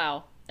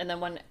wow. And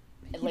then when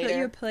he built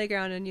you a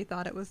playground and you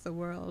thought it was the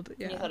world.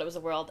 You thought it was the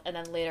world. And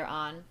then later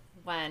on,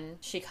 when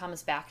she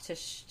comes back to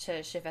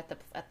Shiv at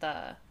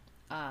the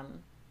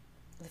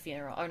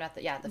funeral, or not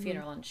the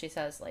funeral, and she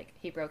says, like,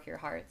 he broke your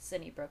hearts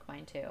and he broke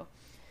mine too.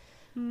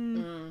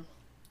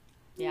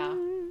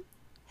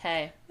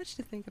 Hey, much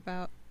to think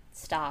about.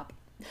 Stop.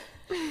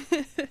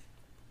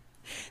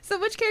 So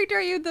which character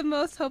are you the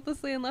most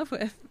hopelessly in love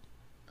with,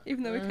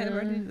 even though we kind of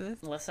already into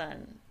this?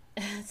 Listen,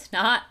 it's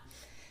not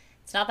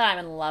that I'm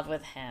in love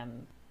with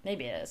him.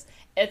 Maybe it is.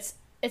 It's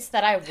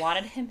that I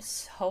wanted him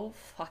so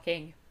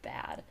fucking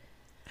bad.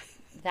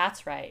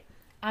 That's right,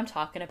 I'm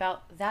talking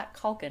about that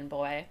Culkin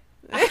boy.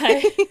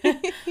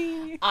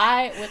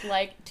 I would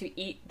like to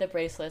eat the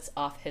bracelets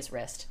off his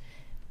wrist.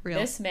 Real.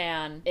 This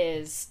man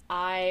is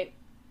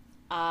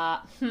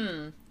what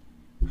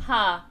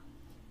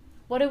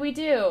do we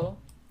do?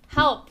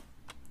 Help.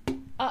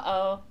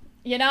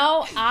 You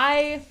know,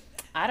 I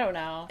don't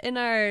know. In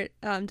our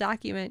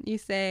document, you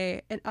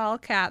say in all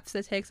caps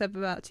that takes up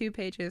about 2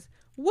 pages,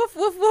 woof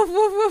woof woof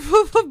woof woof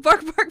woof woof,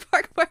 bark bark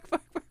bark bark bark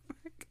bark.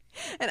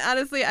 And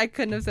honestly, I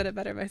couldn't have said it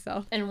better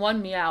myself. And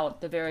one meow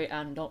at the very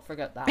end. Don't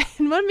forget that.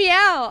 And one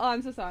meow. Oh,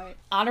 I'm so sorry.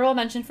 Honorable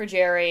mention for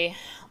Jerry.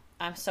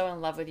 I'm so in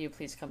love with you.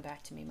 Please come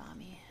back to me,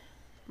 mommy.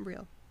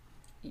 Real.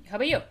 How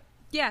about you?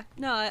 Yeah.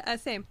 No,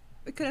 same.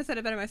 I couldn't have said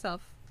it better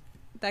myself.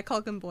 That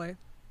Culkin boy.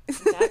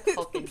 That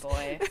Culkin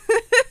boy.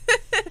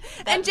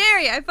 And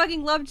Jerry. I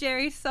fucking love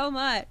Jerry so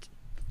much.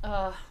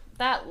 Wow.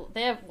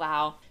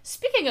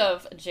 Speaking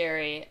of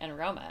Jerry and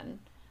Roman.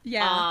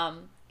 Yeah.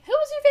 Who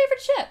was your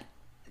favorite ship?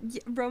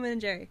 Roman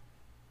and Jerry.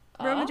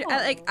 Oh.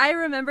 I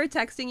remember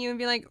texting you and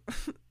being like,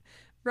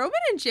 Roman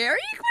and Jerry?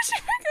 I was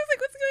like,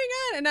 what's going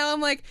on? And now I'm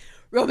like,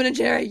 Roman and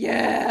Jerry,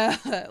 yeah.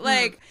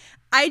 Like,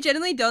 I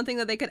genuinely don't think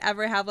that they could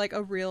ever have like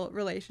a real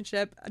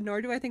relationship,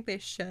 nor do I think they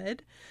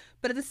should.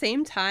 But at the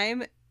same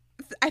time,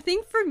 I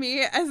think for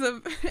me as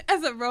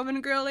a Roman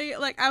girly,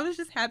 like, I was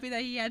just happy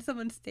that he had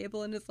someone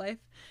stable in his life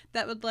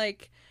that would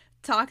like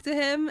talk to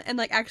him and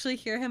like actually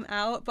hear him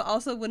out, but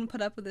also wouldn't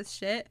put up with his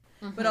shit,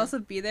 but also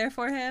be there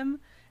for him.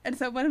 And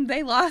so when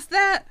they lost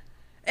that,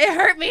 it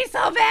hurt me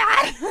so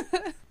bad.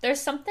 There's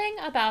something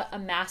about a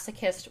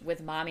masochist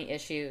with mommy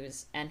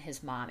issues and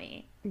his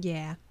mommy.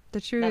 Yeah,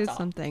 the truth is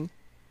something.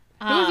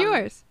 Who was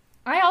yours?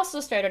 I also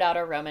started out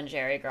a Roman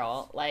Jerry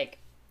girl. Like,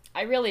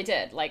 I really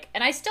did. Like,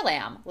 and I still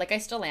am.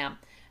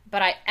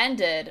 But I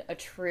ended a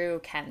true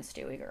Ken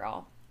Stewie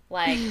girl.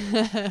 Like,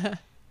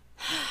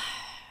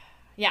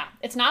 Yeah,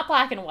 it's not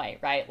black and white,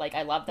 right? Like,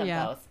 I love them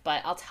both,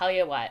 but I'll tell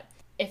you what.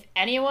 If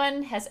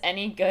anyone has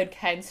any good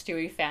Ken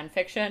Stewie fan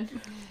fiction,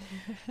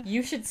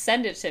 you should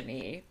send it to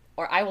me,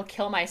 or I will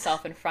kill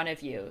myself in front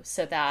of you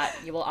so that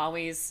you will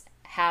always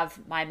have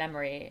my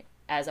memory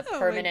as a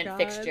permanent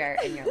fixture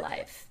in your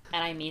life.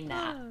 And I mean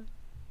that.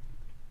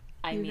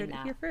 I mean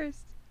that. Here first.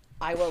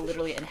 I will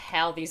literally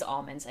inhale these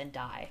almonds and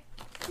die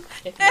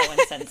if no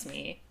one sends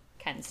me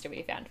Ken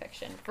Stewie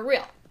fanfiction. For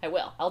real. I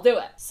will. I'll do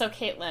it. So,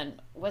 Caitlin,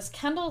 was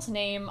Kendall's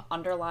name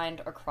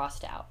underlined or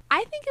crossed out?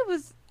 I think it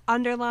was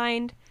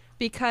underlined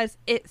because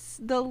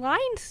the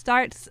line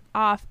starts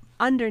off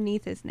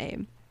underneath his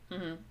name.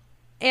 Mm-hmm.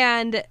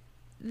 And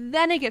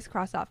then it gets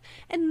crossed off.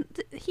 And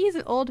he's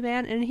an old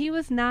man, and he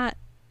was not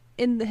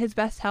in his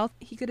best health.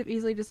 He could have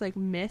easily just, like,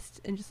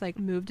 missed and just, like,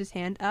 moved his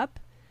hand up.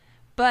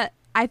 But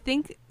I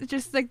think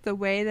just, like, the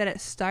way that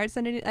it starts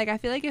underneath, like, I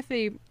feel like if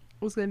he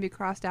was going to be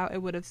crossed out,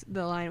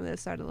 the line would have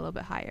started a little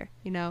bit higher,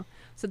 you know?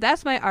 So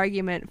that's my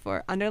argument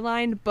for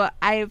underlined, but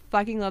I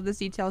fucking love this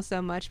detail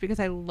so much because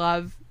I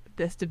love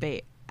this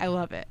debate. I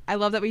love it. I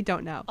love that we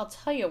don't know. I'll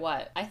tell you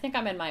what, I think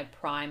I'm in my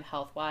prime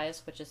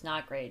health-wise, which is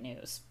not great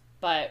news,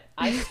 but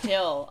I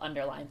still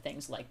underline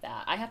things like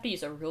that. I have to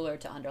use a ruler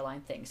to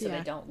underline things so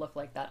they don't look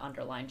like that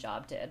underline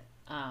job did.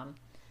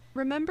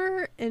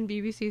 Remember in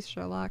BBC's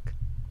Sherlock?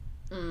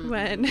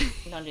 When...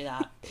 Don't do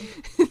that.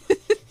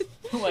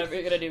 Whatever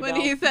you're gonna do. When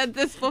he said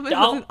this woman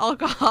was an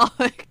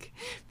alcoholic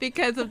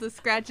because of the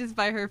scratches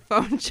by her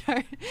phone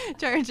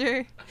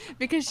charger,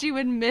 because she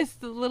would miss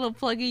the little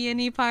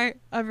pluggy-in-y part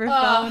of her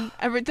phone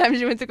every time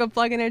she went to go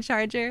plug in her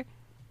charger.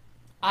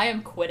 I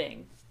am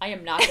quitting. I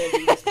am not gonna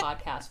do this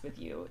podcast with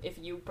you if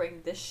you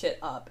bring this shit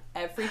up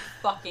every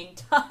fucking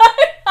time.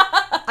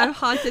 I'm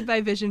haunted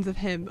by visions of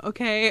him,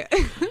 okay?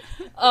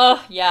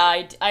 Oh,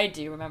 yeah, I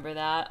do remember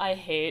that. I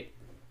hate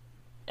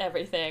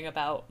everything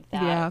about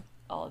that. Yeah.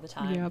 All the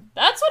time. Yep.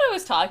 That's what I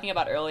was talking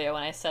about earlier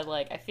when I said,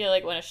 like, I feel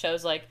like when a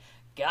show's like,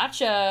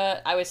 gotcha,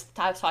 I was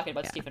talking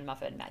about Stephen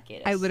Moffat and Matt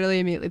Gatiss. I literally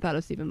immediately thought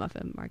of Stephen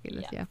Moffat and Mark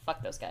Gatiss, yeah.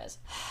 Fuck those guys.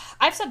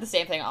 I've said the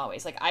same thing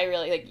always. Like, I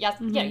really, like, yeah,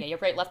 you're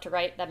right, left to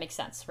right, that makes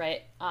sense,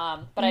 right?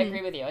 But I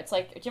agree with you. It's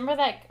like, do you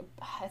remember that,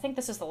 I think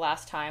this is the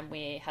last time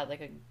we had,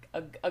 like,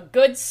 a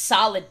good,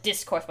 solid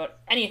discourse about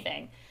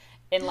anything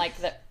in, like,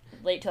 the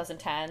late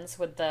 2010s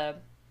with the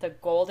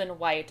gold and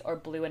white or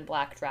blue and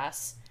black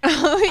dress.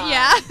 Oh,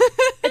 yeah.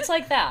 It's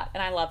like that,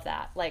 and I love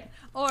that. Like,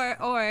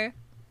 or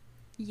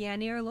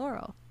Yanni or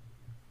Laurel.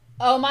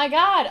 Oh my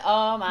god.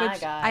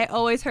 I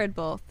always heard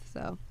both,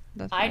 so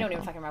that's I don't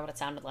even fucking remember what it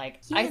sounded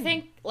like. Yeah. I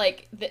think,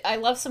 like, I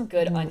love some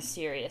good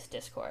unserious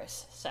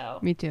discourse, so.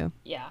 Me too.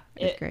 Yeah.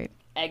 It's great.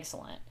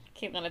 Excellent.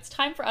 Caitlin, it's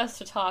time for us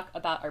to talk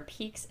about our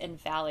peaks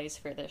and valleys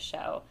for this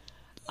show.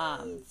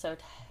 So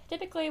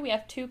typically we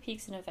have 2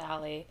 peaks and a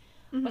valley.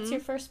 What's your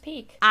first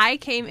peak? I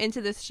came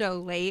into this show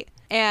late,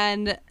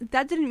 and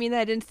that didn't mean that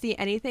I didn't see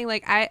anything.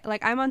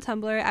 I'm on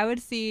Tumblr. I would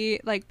see,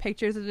 like,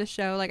 pictures of the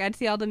show. Like, I'd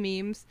see all the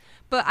memes,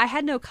 but I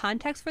had no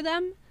context for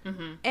them.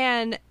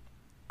 And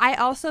I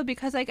also,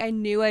 because, like, I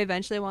knew I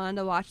eventually wanted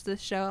to watch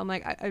this show, I'm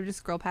like, I would just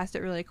scroll past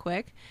it really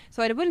quick.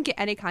 So I wouldn't get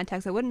any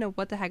context. I wouldn't know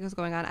what the heck was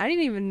going on. I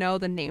didn't even know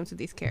the names of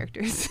these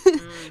characters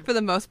for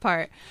the most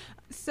part.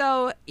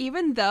 So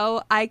even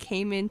though I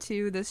came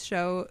into this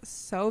show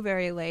so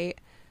very late,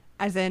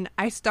 as in,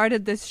 I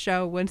started this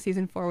show when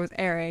season 4 was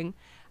airing,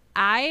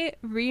 I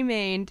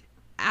remained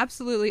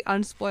absolutely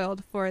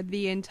unspoiled for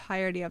the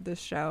entirety of this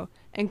show,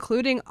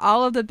 including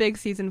all of the big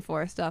season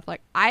 4 stuff.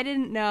 Like, I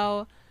didn't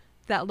know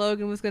that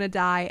Logan was going to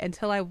die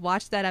until I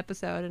watched that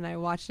episode, and I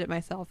watched it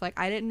myself. Like,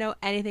 I didn't know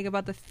anything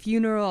about the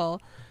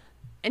funeral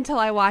until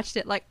I watched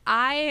it.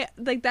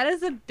 That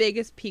is the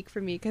biggest peak for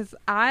me, because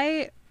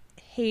I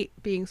hate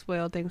being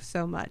spoiled things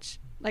so much.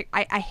 Like,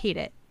 I hate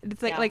it.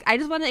 It's like I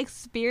just want to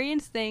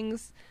experience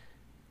things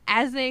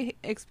as they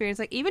experience.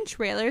 Like, even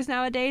trailers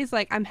nowadays,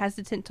 like, I'm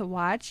hesitant to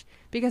watch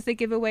because they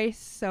give away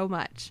so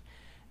much.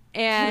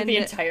 And the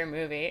entire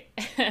movie.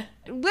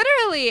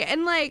 Literally.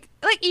 And like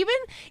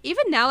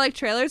even now, like,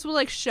 trailers will,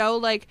 like, show,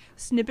 like,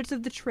 snippets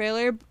of the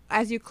trailer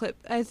as you click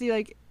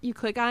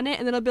on it,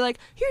 and then it'll be like,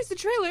 here's the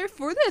trailer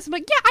for this. I'm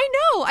like, yeah, I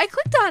know, I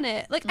clicked on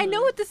it, like, I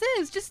know what this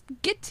is, just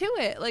get to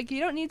it. Like, you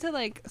don't need to,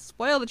 like,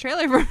 spoil the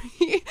trailer for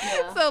me.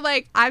 So,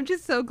 like, I'm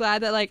just so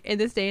glad that, like, in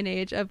this day and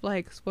age of,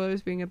 like,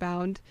 spoilers being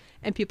abound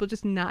and people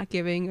just not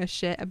giving a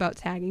shit about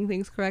tagging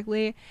things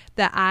correctly,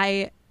 that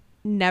I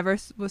never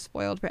was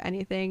spoiled for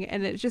anything.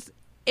 And it just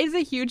is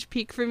a huge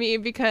peak for me,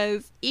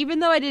 because even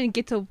though I didn't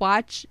get to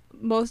watch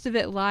most of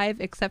it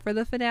live except for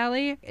the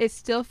finale, it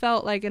still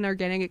felt like an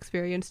organic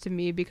experience to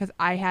me, because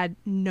I had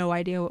no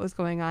idea what was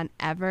going on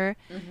ever,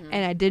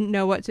 and I didn't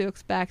know what to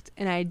expect,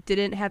 and I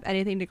didn't have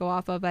anything to go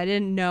off of. I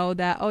didn't know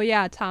that, oh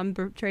yeah, Tom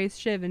betrays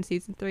Shiv in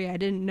season 3. I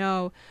didn't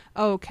know,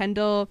 oh,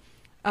 Kendall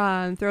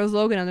throws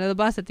Logan under the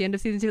bus at the end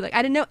of season 2. Like,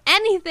 I didn't know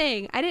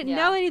anything.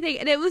 Know anything,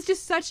 and it was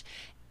just such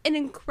an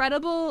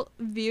incredible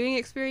viewing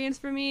experience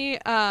for me.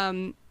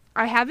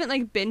 I haven't,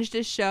 like, binged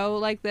a show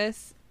like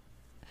this.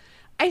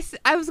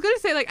 I was gonna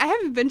say, like, I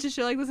haven't binged a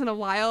show like this in a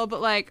while,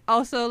 but like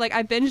also like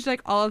I binged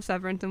like all of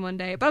Severance in one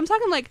day, but I'm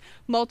talking like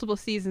multiple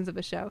seasons of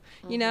a show,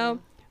 you know,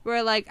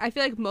 where like I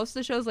feel like most of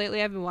the shows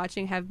lately I've been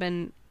watching have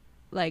been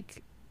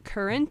like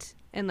current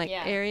and like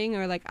airing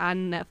or like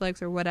on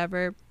Netflix or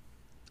whatever,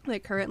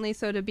 like currently.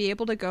 So to be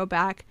able to go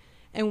back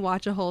and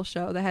watch a whole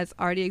show that has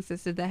already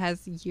existed, that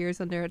has years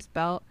under its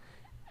belt,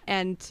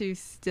 and to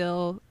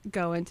still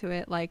go into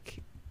it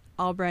like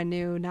all brand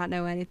new, not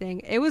know anything,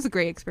 it was a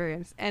great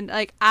experience. And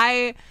like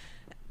I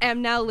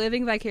am now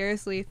living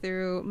vicariously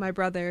through my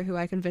brother, who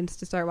I convinced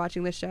to start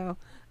watching this show.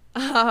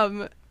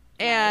 And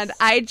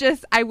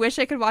I wish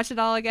I could watch it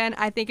all again.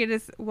 I think it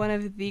is one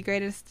of the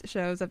greatest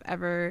shows I've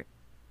ever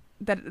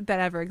that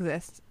ever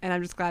exists, and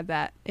I'm just glad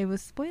that it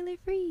was spoiler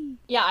free.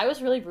 Yeah, I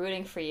was really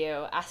rooting for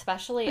you,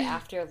 especially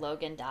after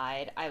Logan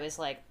died. I was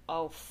like,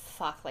 oh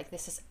fuck, like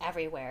this is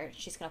everywhere.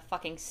 She's gonna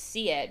fucking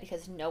see it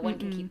because no one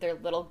can keep their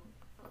little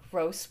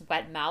gross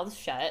wet mouths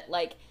shut.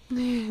 Like,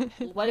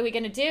 what are we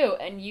gonna do?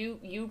 And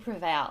you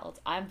prevailed.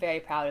 I'm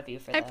very proud of you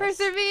for this. I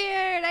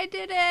persevered. I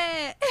did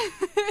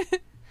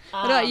it.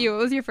 What about you?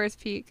 What was your first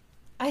peak?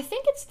 I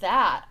think it's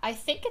that. I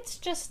think it's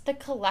just the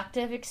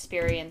collective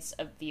experience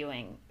of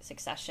viewing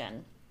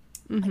Succession.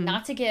 Like,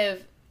 not to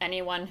give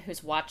anyone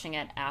who's watching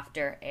it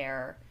after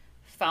air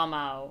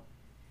FOMO,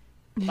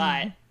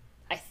 but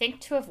I think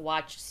to have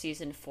watched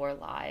season 4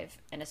 live,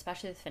 and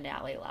especially the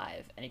finale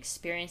live, and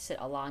experienced it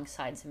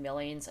alongside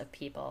millions of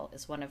people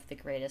is one of the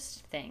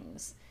greatest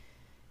things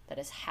that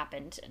has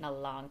happened in a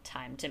long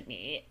time to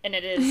me. And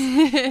it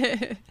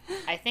is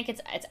I think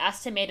it's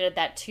estimated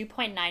that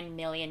 2.9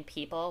 million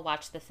people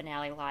watched the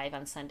finale live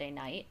on Sunday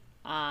night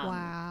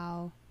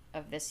wow,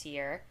 of this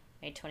year,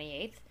 May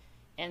 28th,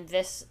 and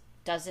this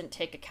doesn't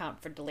take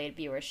account for delayed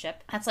viewership.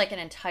 That's like an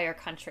entire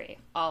country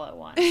all at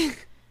once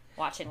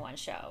watching one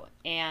show.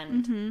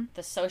 And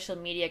the social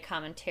media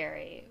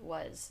commentary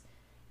was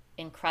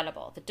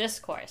incredible. The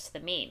discourse, the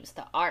memes,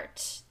 the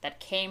art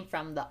that came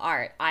from the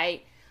art.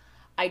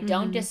 I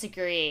don't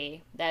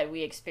disagree that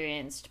we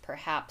experienced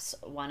perhaps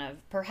one of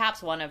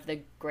the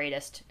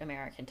greatest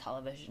American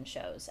television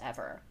shows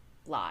ever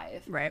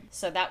live. Right.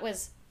 So that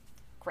was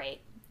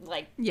great.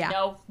 Like,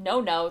 yeah.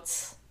 No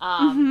notes.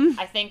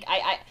 I think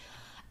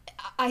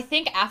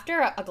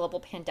after a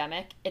global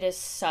pandemic, it is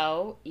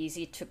so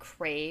easy to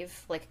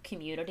crave like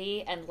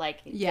community and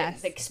like the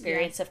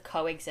experience of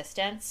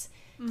coexistence.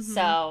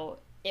 So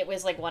it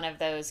was like one of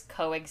those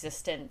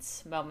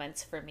coexistence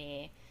moments for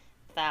me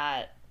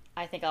that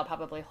I think I'll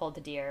probably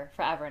hold dear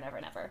forever and ever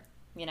and ever,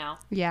 you know?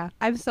 Yeah.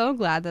 I'm so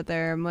glad that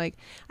they're, like,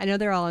 I know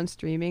they're all on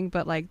streaming,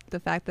 but, like,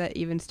 the fact that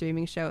even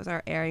streaming shows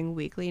are airing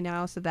weekly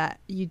now so that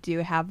you do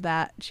have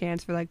that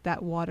chance for, like,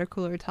 that water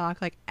cooler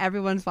talk. Like,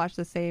 everyone's watched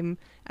the same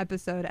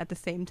episode at the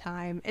same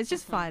time. It's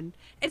just fun.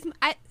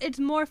 It's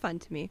more fun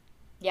to me.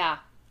 Yeah.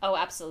 Oh,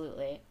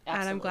 absolutely.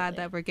 And I'm glad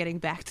that we're getting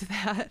back to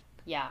that.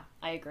 Yeah,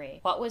 I agree.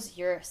 What was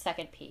your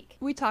second peak?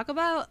 We talk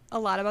about a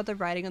lot about the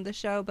writing of the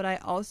show, but I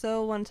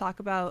also want to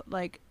talk about,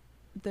 like,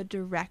 the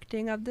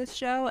directing of this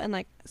show and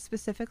like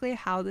specifically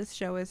how this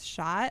show is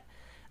shot.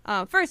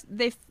 First,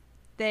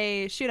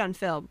 they shoot on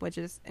film, which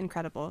is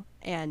incredible,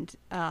 and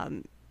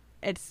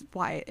it's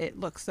why it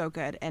looks so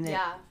good. And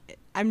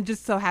I'm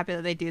just so happy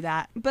that they do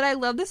that. But I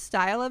love the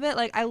style of it.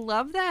 Like, I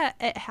love that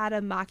it had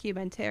a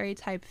mockumentary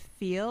type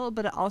feel,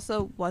 but it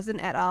also wasn't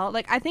at all.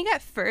 Like, I think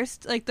at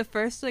first, like, the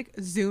first, like,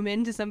 zoom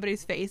into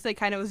somebody's face, like,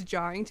 kind of was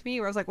jarring to me,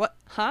 where I was like, what?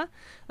 Huh?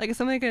 Like, is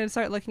somebody going to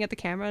start looking at the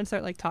camera and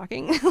start, like,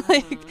 talking?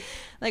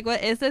 like,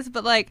 what is this?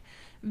 But, like,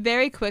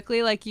 very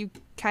quickly, like, you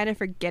kind of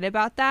forget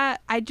about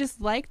that. I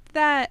just liked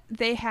that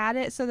they had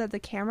it so that the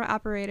camera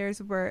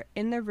operators were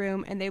in the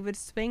room and they would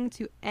swing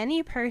to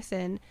any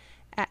person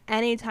at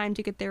any time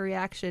to get their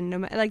reaction. No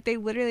matter, like, they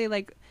literally,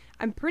 like,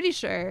 I'm pretty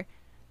sure,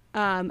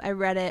 I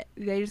read it,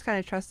 they just kind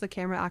of trust the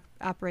camera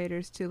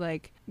operators to,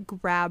 like,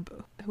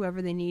 grab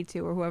whoever they need to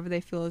or whoever they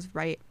feel is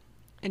right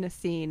in a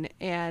scene.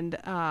 And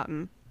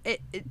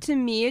it to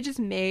me, it just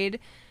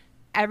made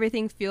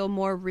everything feel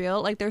more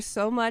real. Like, there's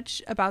so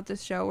much about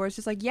this show where it's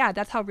just like, yeah,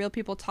 that's how real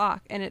people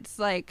talk. And it's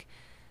like,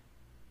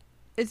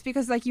 it's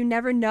because, like, you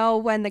never know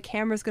when the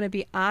camera's going to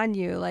be on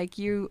you. Like,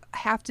 you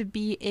have to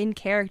be in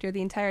character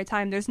the entire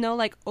time. There's no,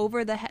 like,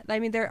 over the head. I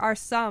mean, there are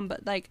some,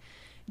 but, like,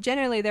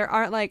 generally there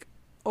aren't, like,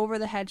 over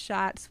the head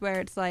shots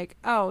where it's like,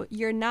 oh,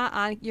 you're not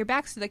on, your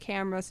back's to the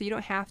camera, so you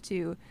don't have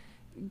to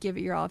give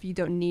it your all if you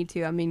don't need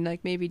to. I mean,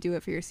 like, maybe do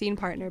it for your scene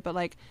partner, but,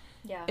 like,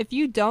 if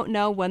you don't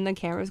know when the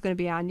camera's going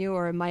to be on you,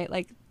 or it might,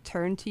 like,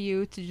 turn to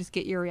you to just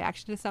get your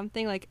reaction to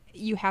something, like,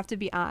 you have to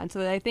be on.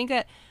 So I think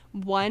that,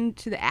 one,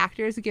 to the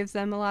actors, it gives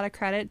them a lot of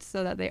credit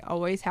so that they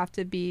always have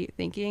to be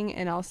thinking,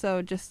 and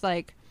also just,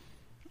 like,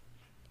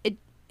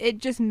 it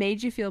just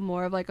made you feel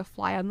more of, like, a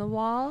fly on the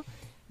wall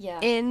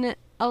in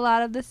a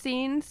lot of the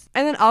scenes.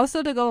 And then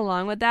also, to go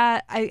along with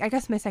that, I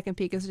guess my second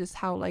peak is just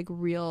how, like,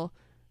 real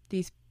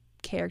these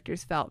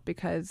characters felt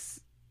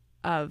because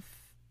of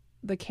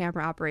the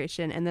camera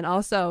operation. And then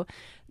also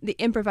the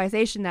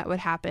improvisation that would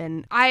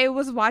happen. I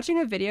was watching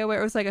a video where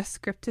it was like a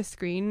script to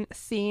screen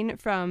scene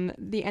from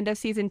the end of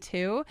season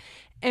 2,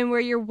 and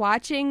where you're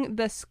watching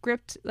the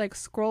script like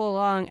scroll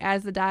along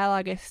as the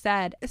dialogue is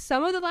said.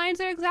 Some of the lines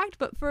are exact,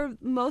 but for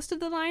most of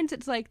the lines,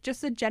 it's like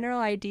just a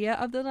general idea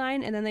of the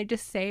line, and then they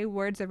just say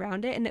words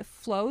around it, and it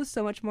flows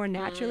so much more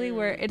naturally,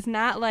 where it's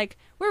not like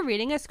we're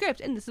reading a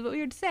script and this is what we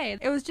would say.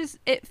 It was just,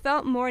 it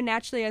felt more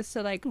naturally as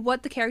to like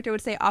what the character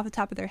would say off the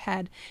top of their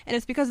head, and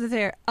it's because of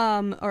their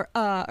or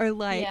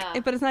like,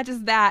 but it's not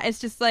just that. It's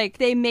just like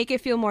they make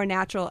it feel more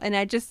natural, and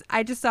I just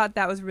thought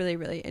that was really,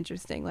 really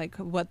interesting, like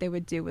what they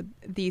would do with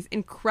these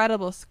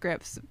incredible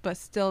scripts but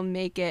still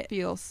make it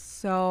feel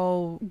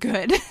so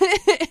good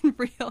and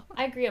real.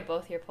 I agree with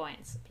both your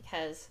points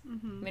because I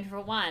mean,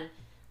 for one,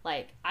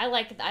 like I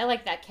like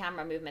that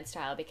camera movement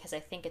style because I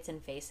think it's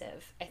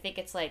invasive. I think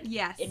it's like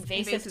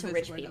invasive to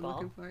rich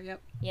people.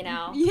 You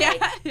know? Yeah,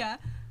 like, yeah.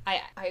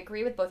 I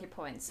agree with both your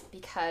points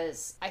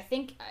because I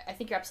think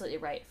you're absolutely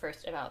right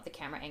first about the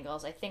camera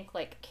angles. I think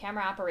like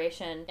camera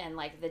operation and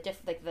like the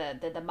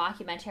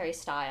mockumentary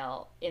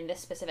style in this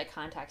specific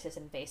context is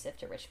invasive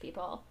to rich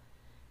people.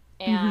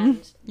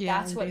 And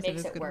that's what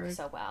makes it work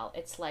so well.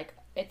 It's like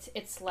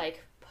it's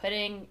like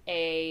putting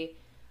a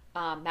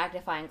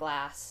magnifying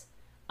glass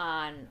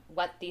on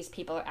what these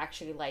people are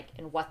actually like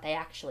and what they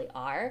actually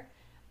are,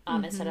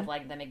 instead of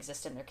letting them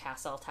exist in their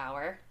castle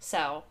tower.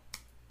 So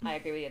I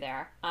agree with you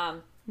there.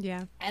 And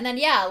then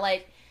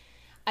like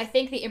I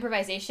think the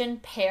improvisation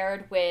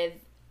paired with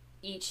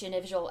each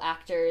individual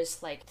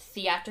actor's like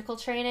theatrical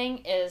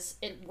training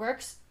it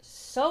works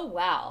so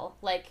well,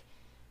 like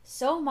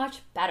so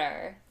much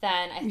better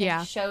than I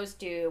think shows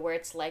do, where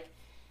it's like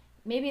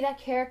maybe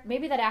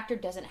that actor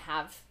doesn't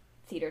have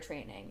theater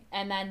training,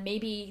 and then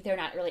maybe they're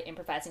not really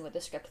improvising with the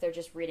script, they're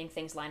just reading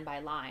things line by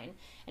line,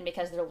 and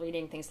because they're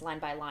reading things line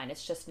by line,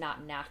 it's just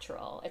not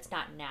natural. It's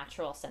not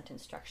natural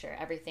sentence structure.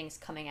 Everything's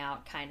coming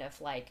out kind of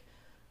like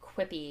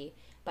quippy,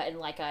 but in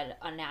like a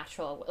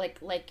natural,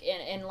 like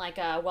in like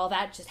a, well,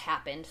 that just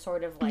happened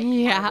sort of like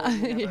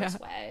universe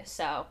way.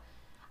 So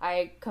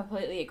I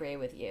completely agree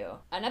with you.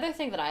 Another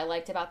thing that I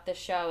liked about this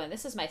show, and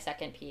this is my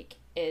second peak,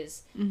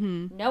 is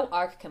no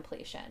arc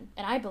completion.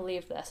 And I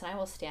believe this, and I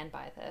will stand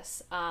by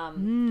this.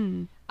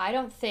 I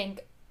don't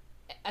think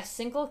a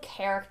single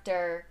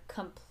character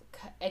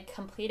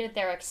completed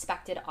their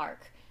expected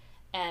arc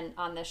and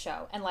on this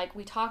show. And like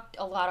we talked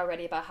a lot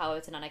already about how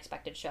it's an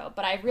unexpected show,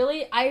 but I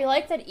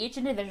like that each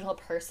individual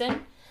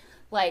person,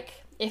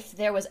 like if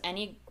there was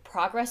any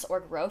progress or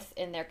growth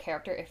in their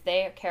character, if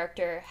their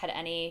character had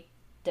any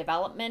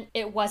development,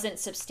 it wasn't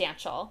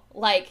substantial.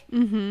 Like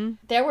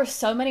there were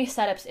so many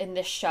setups in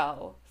this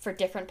show for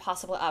different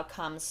possible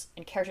outcomes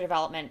and character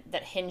development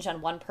that hinge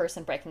on one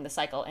person breaking the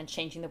cycle and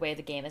changing the way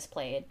the game is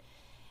played,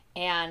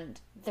 and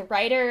the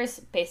writers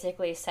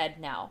basically said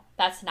no,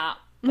 that's not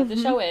what the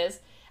show is,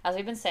 as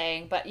we've been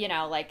saying. But you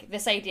know, like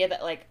this idea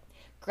that like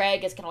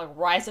Greg is gonna like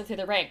rise up through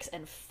the ranks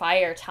and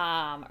fire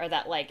Tom, or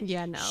that like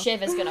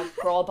Shiv is gonna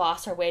girl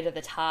boss her way to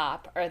the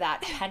top, or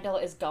that Kendall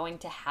is going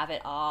to have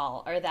it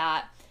all, or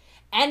that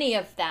any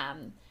of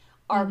them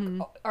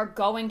are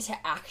going to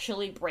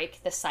actually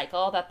break the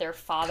cycle that their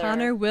father...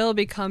 Connor will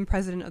become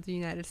president of the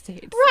United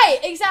States. Right,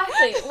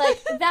 exactly.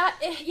 Like, that,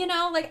 you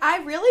know, like, I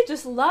really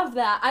just love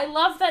that. I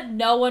love that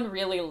no one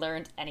really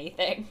learned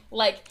anything.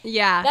 Like,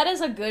 that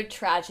is a good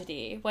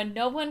tragedy. When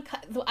no one...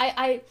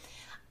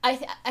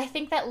 I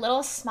think that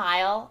little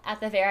smile at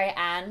the very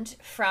end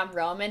from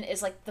Roman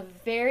is like the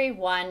very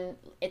one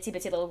itsy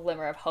bitsy little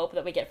glimmer of hope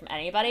that we get from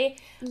anybody.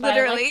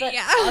 Literally,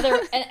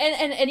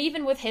 and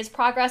even with his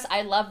progress,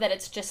 I love that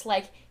it's just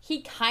like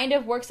he kind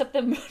of works up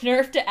the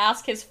nerve to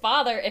ask his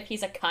father if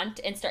he's a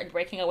cunt and start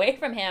breaking away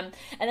from him,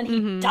 and then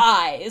he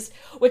dies,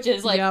 which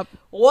is like,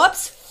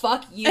 whoops,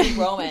 fuck you,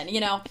 Roman,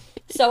 you know.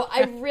 So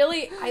I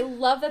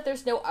love that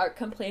there's no arc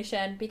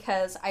completion,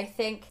 because I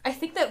think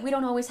that we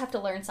don't always have to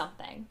learn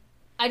something.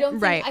 I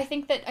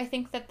think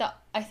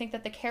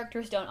that the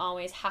characters don't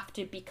always have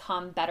to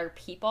become better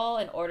people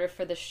in order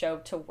for the show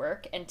to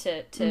work and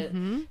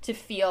to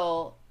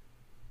feel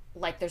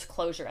like there's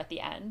closure at the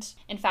end.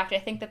 In fact, I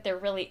think that there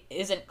really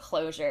isn't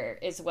closure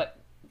is what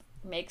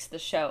makes the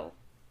show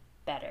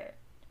better.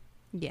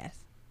 Yes.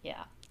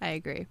 Yeah. I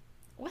agree.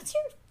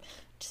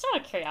 Just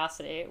out of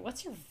curiosity,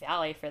 what's your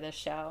valley for this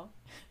show?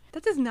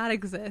 That does not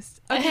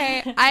exist.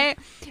 Okay, I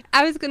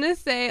was gonna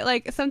say,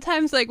 like,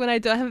 sometimes, like, when I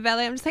don't have a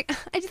valley, I'm just like,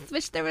 I just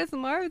wish there was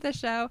more of the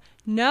show.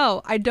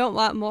 No, I don't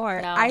want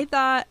more. No. I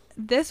thought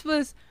this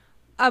was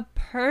a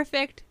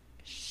perfect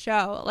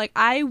show. Like,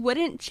 I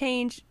wouldn't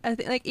change a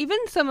thing. Like, even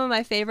some of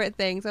my favorite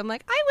things, I'm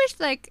like, I wish,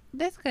 like,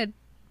 this could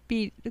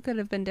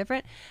have been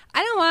different.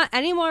 I don't want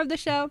any more of the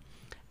show.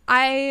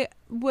 I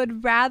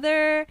would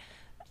rather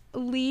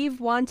leave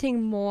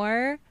wanting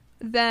more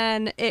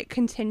than it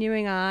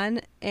continuing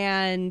on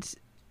and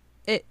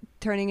it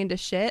turning into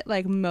shit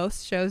like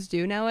most shows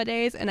do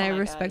nowadays. And I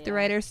respect the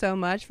writers so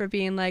much for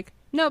being like,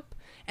 nope.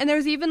 And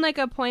there's even like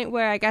a point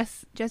where I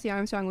guess Jesse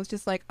Armstrong was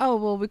just like, oh,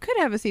 well, we could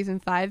have a season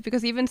 5,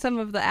 because even some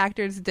of the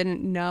actors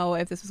didn't know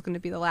if this was going to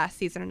be the last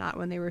season or not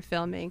when they were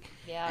filming.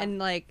 Yeah. And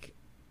like,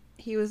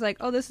 he was like,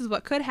 oh, this is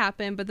what could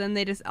happen, but then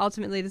they just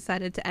ultimately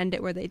decided to end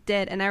it where they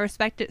did. And I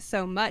respect it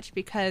so much,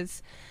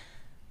 because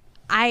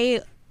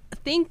I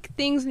think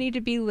things need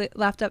to be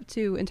left up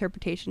to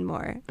interpretation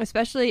more,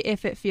 especially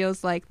if it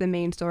feels like the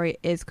main story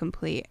is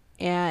complete.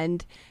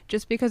 And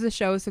just because a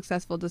show is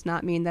successful does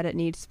not mean that it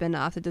needs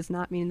spin-offs. It does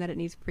not mean that it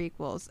needs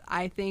prequels.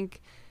 I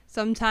think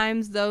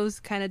sometimes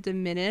those kind of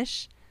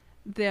diminish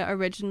the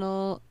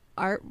original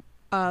art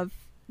of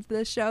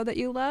the show that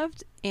you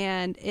loved,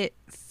 and it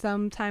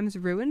sometimes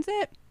ruins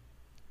it.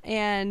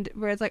 And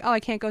where it's like, oh,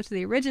 I can't go to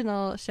the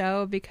original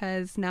show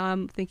because now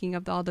I'm thinking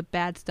of all the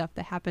bad stuff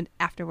that happened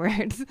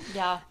afterwards.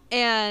 Yeah.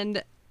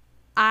 And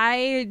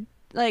I,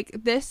 like,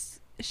 this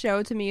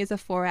show to me is a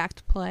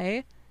 4-act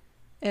play.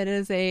 It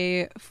is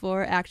a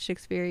 4-act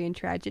Shakespearean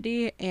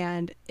tragedy,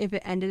 and if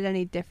it ended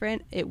any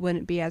different, it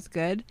wouldn't be as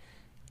good.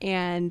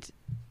 And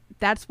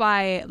that's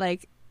why,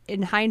 like,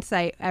 in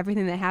hindsight,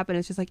 everything that happened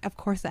is just like, of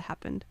course that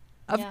happened.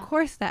 Of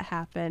course that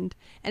happened.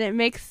 And it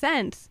makes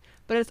sense,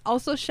 but it's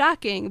also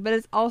shocking, but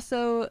it's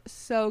also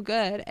so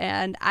good.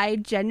 And I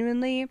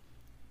genuinely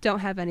don't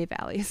have any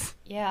valleys.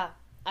 Yeah.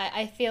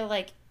 I feel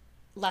like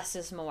less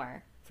is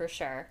more, for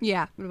sure.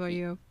 Yeah. What about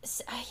you?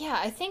 Yeah,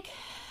 I think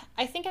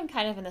I'm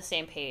kind of in the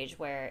same page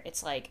where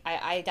it's like,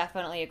 I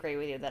definitely agree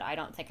with you that I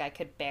don't think I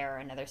could bear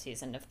another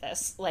season of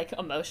this, like,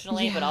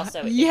 emotionally, but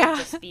also it would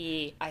just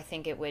be, I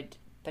think it would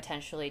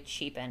potentially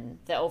cheapen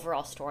the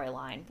overall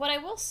storyline. What I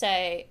will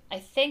say, I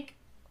think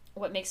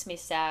what makes me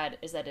sad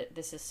is that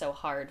this is so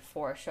hard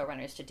for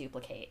showrunners to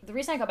duplicate. The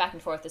reason I go back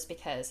and forth is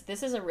because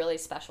this is a really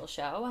special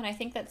show, and I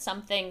think that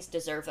some things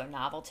deserve their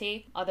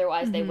novelty.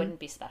 Otherwise, they wouldn't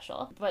be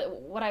special.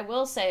 But what I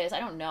will say is I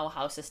don't know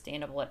how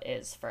sustainable it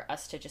is for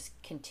us to just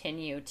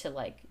continue to,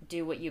 like,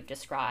 do what you've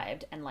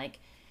described and, like,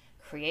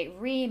 create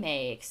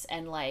remakes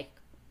and, like,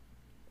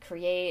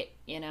 create,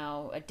 you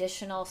know,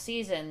 additional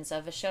seasons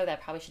of a show that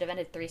probably should have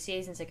ended 3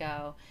 seasons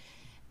ago,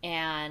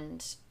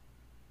 and,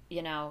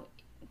 you know,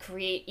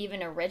 create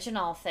even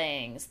original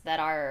things that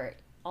are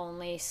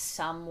only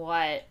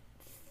somewhat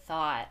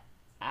thought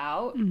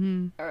out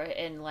or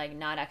in, like,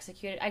 not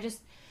executed.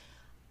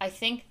 I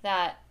think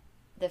that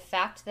the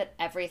fact that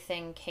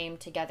everything came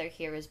together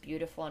here is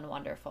beautiful and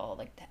wonderful.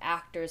 Like, the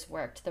actors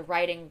worked, the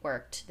writing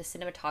worked, the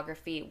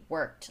cinematography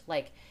worked.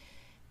 Like,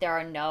 there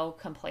are no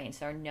complaints,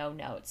 there are no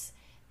notes.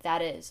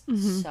 That is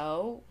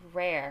so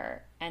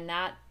rare, and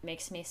that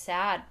makes me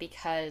sad,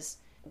 because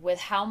with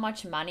how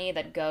much money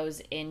that goes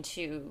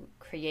into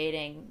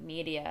creating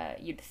media,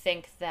 you'd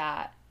think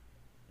that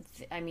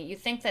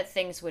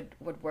things would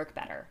work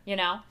better, you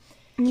know?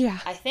 Yeah.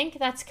 I think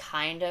that's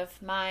kind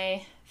of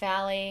my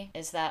valley,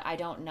 is that I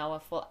don't know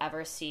if we'll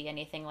ever see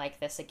anything like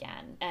this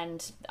again.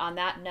 And on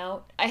that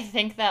note, I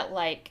think that,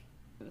 like,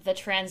 the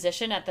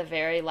transition at the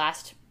very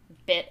last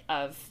bit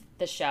of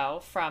the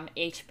show from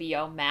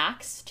HBO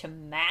Max to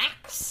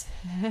Max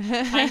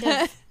kind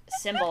of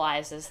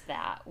symbolizes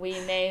that. We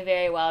may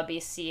very well be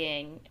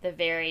seeing the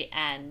very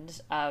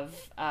end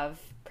of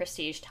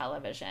prestige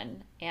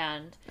television,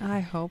 and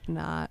I hope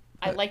not.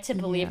 I'd like to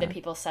believe that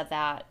people said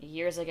that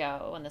years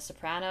ago when The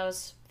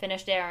Sopranos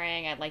finished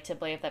airing. I'd like to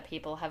believe that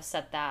people have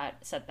said that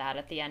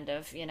at the end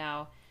of, you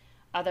know,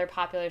 other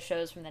popular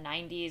shows from the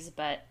 90s,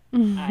 but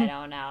I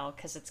don't know,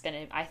 because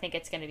I think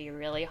it's gonna be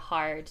really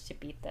hard to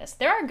beat this.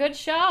 There are good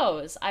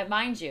shows,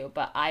 mind you,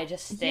 but I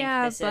just think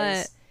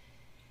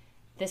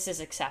this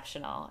is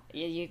exceptional.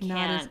 You can't,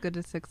 not as good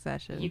as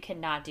Succession. You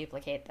cannot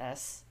duplicate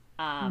this,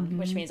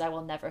 which means I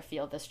will never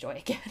feel this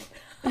joy again.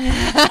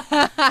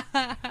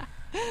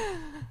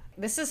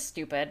 This is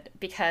stupid,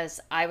 because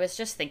I was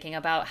just thinking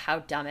about how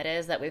dumb it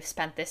is that we've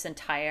spent this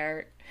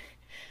entire,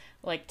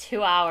 like,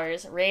 2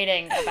 hours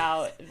rating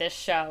about this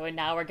show, and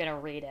now we're gonna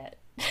rate it.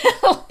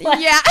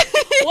 Yeah.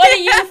 What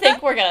do you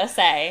think we're gonna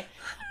say?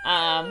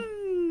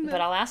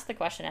 But I'll ask the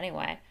question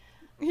anyway.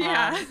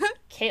 Yeah.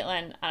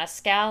 Caitlin, on a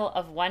scale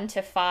of 1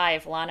 to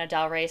 5 Lana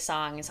Del Rey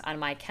songs on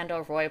my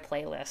Kendall Roy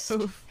playlist,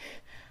 Oof.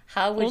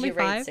 how would Only you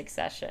rate 5?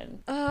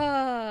 Succession?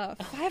 5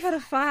 out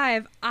of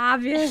 5,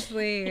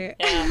 obviously.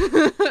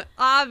 Yeah.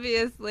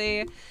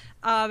 Obviously.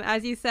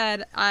 As you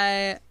said,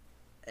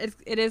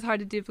 it is hard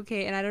to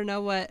duplicate, and I don't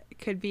know what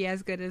could be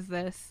as good as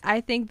this.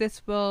 I think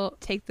this will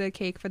take the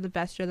cake for the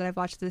best show that I've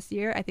watched this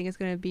year. I think it's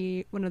going to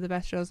be one of the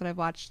best shows that I've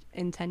watched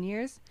in 10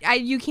 years.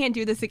 You can't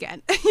do this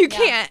again. You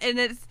can't. And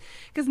it's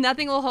because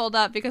nothing will hold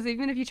up, because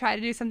even if you try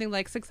to do something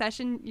like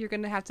Succession, you're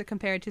going to have to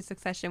compare it to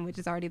Succession, which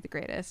is already the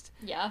greatest.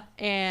 Yeah.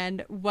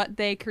 And what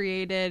they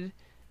created,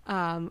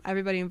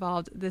 everybody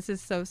involved, this is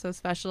so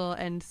special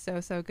and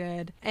so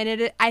good.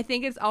 And I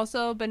think it's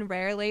also been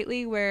rare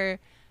lately where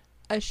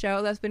a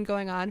show that's been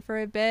going on for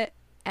a bit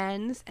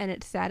ends and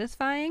it's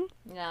satisfying.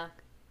 Yeah.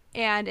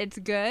 And it's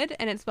good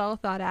and it's well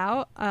thought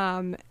out.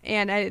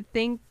 And I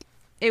think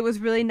it was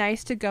really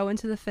nice to go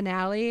into the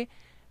finale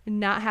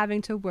not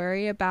having to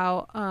worry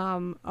about,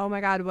 oh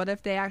my God, what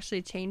if they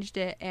actually changed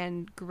it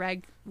and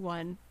Greg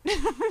won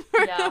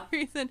for no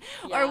reason?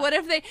 Yeah. Or what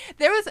if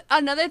there was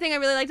another thing I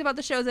really liked about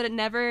the show is that it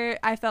never,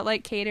 I felt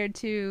like, catered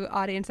to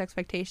audience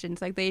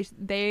expectations. Like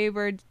they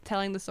were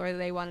telling the story that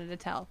they wanted to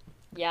tell.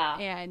 Yeah.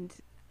 And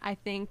I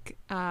think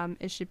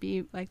it should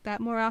be like that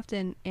more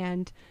often,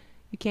 and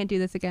you can't do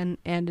this again,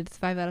 and it's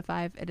 5 out of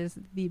 5. It is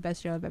the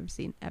best show I've ever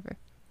seen, ever.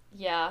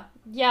 Yeah.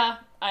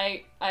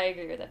 I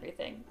agree with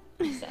everything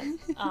you said.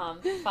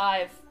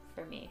 5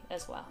 for me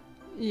as well.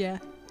 Yeah.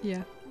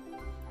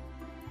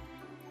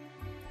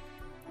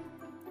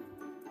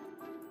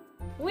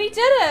 We did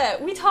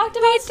it! We talked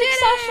about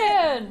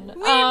Succession!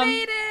 We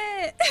made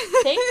it!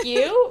 Thank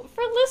you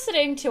for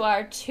listening to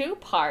our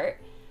 2-part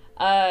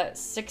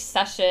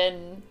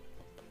Succession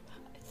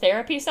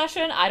therapy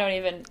session. I don't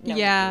even know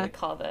what you would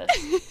call this.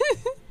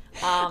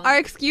 Our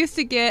excuse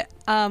to get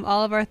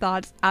all of our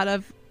thoughts out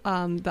of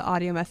the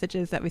audio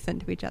messages that we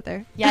send to each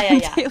other. Yeah.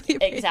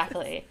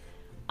 Exactly.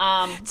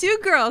 2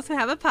 girls who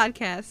have a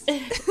podcast.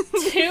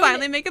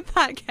 Finally make a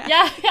podcast.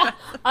 Yeah.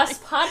 Us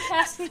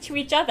podcasting to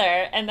each other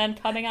and then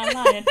coming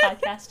online and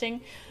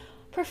podcasting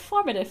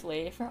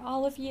performatively for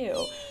all of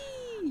you.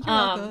 You're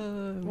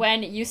welcome.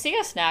 When you see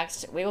us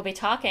next, we will be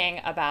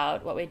talking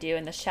about what we do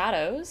in the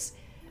shadows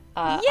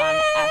on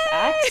Yay!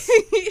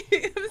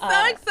 FX. I'm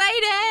so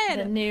excited!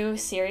 The new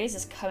series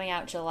is coming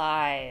out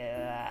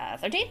July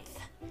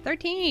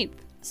 13th.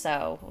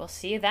 So we'll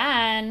see you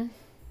then.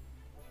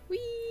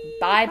 Whee!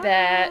 Bye,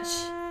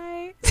 bitch.